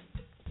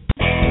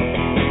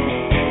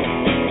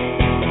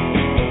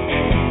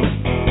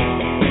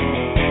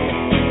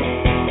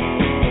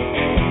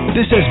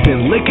 This has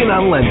been Lykken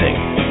on Lending,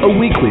 a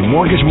weekly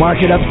mortgage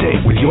market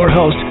update with your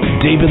host,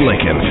 David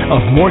Lykken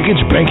of Mortgage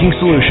Banking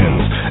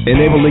Solutions,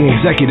 enabling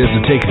executives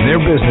to take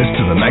their business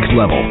to the next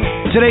level.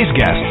 Today's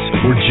guests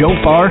were Joe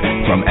Farr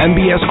from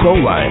MBS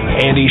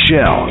Quoteline, Andy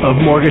Schell of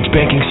Mortgage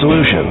Banking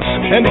Solutions,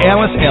 and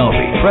Alice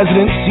Alvey,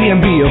 President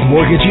CMB of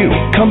Mortgage U.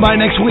 Come by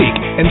next week,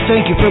 and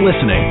thank you for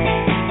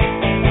listening.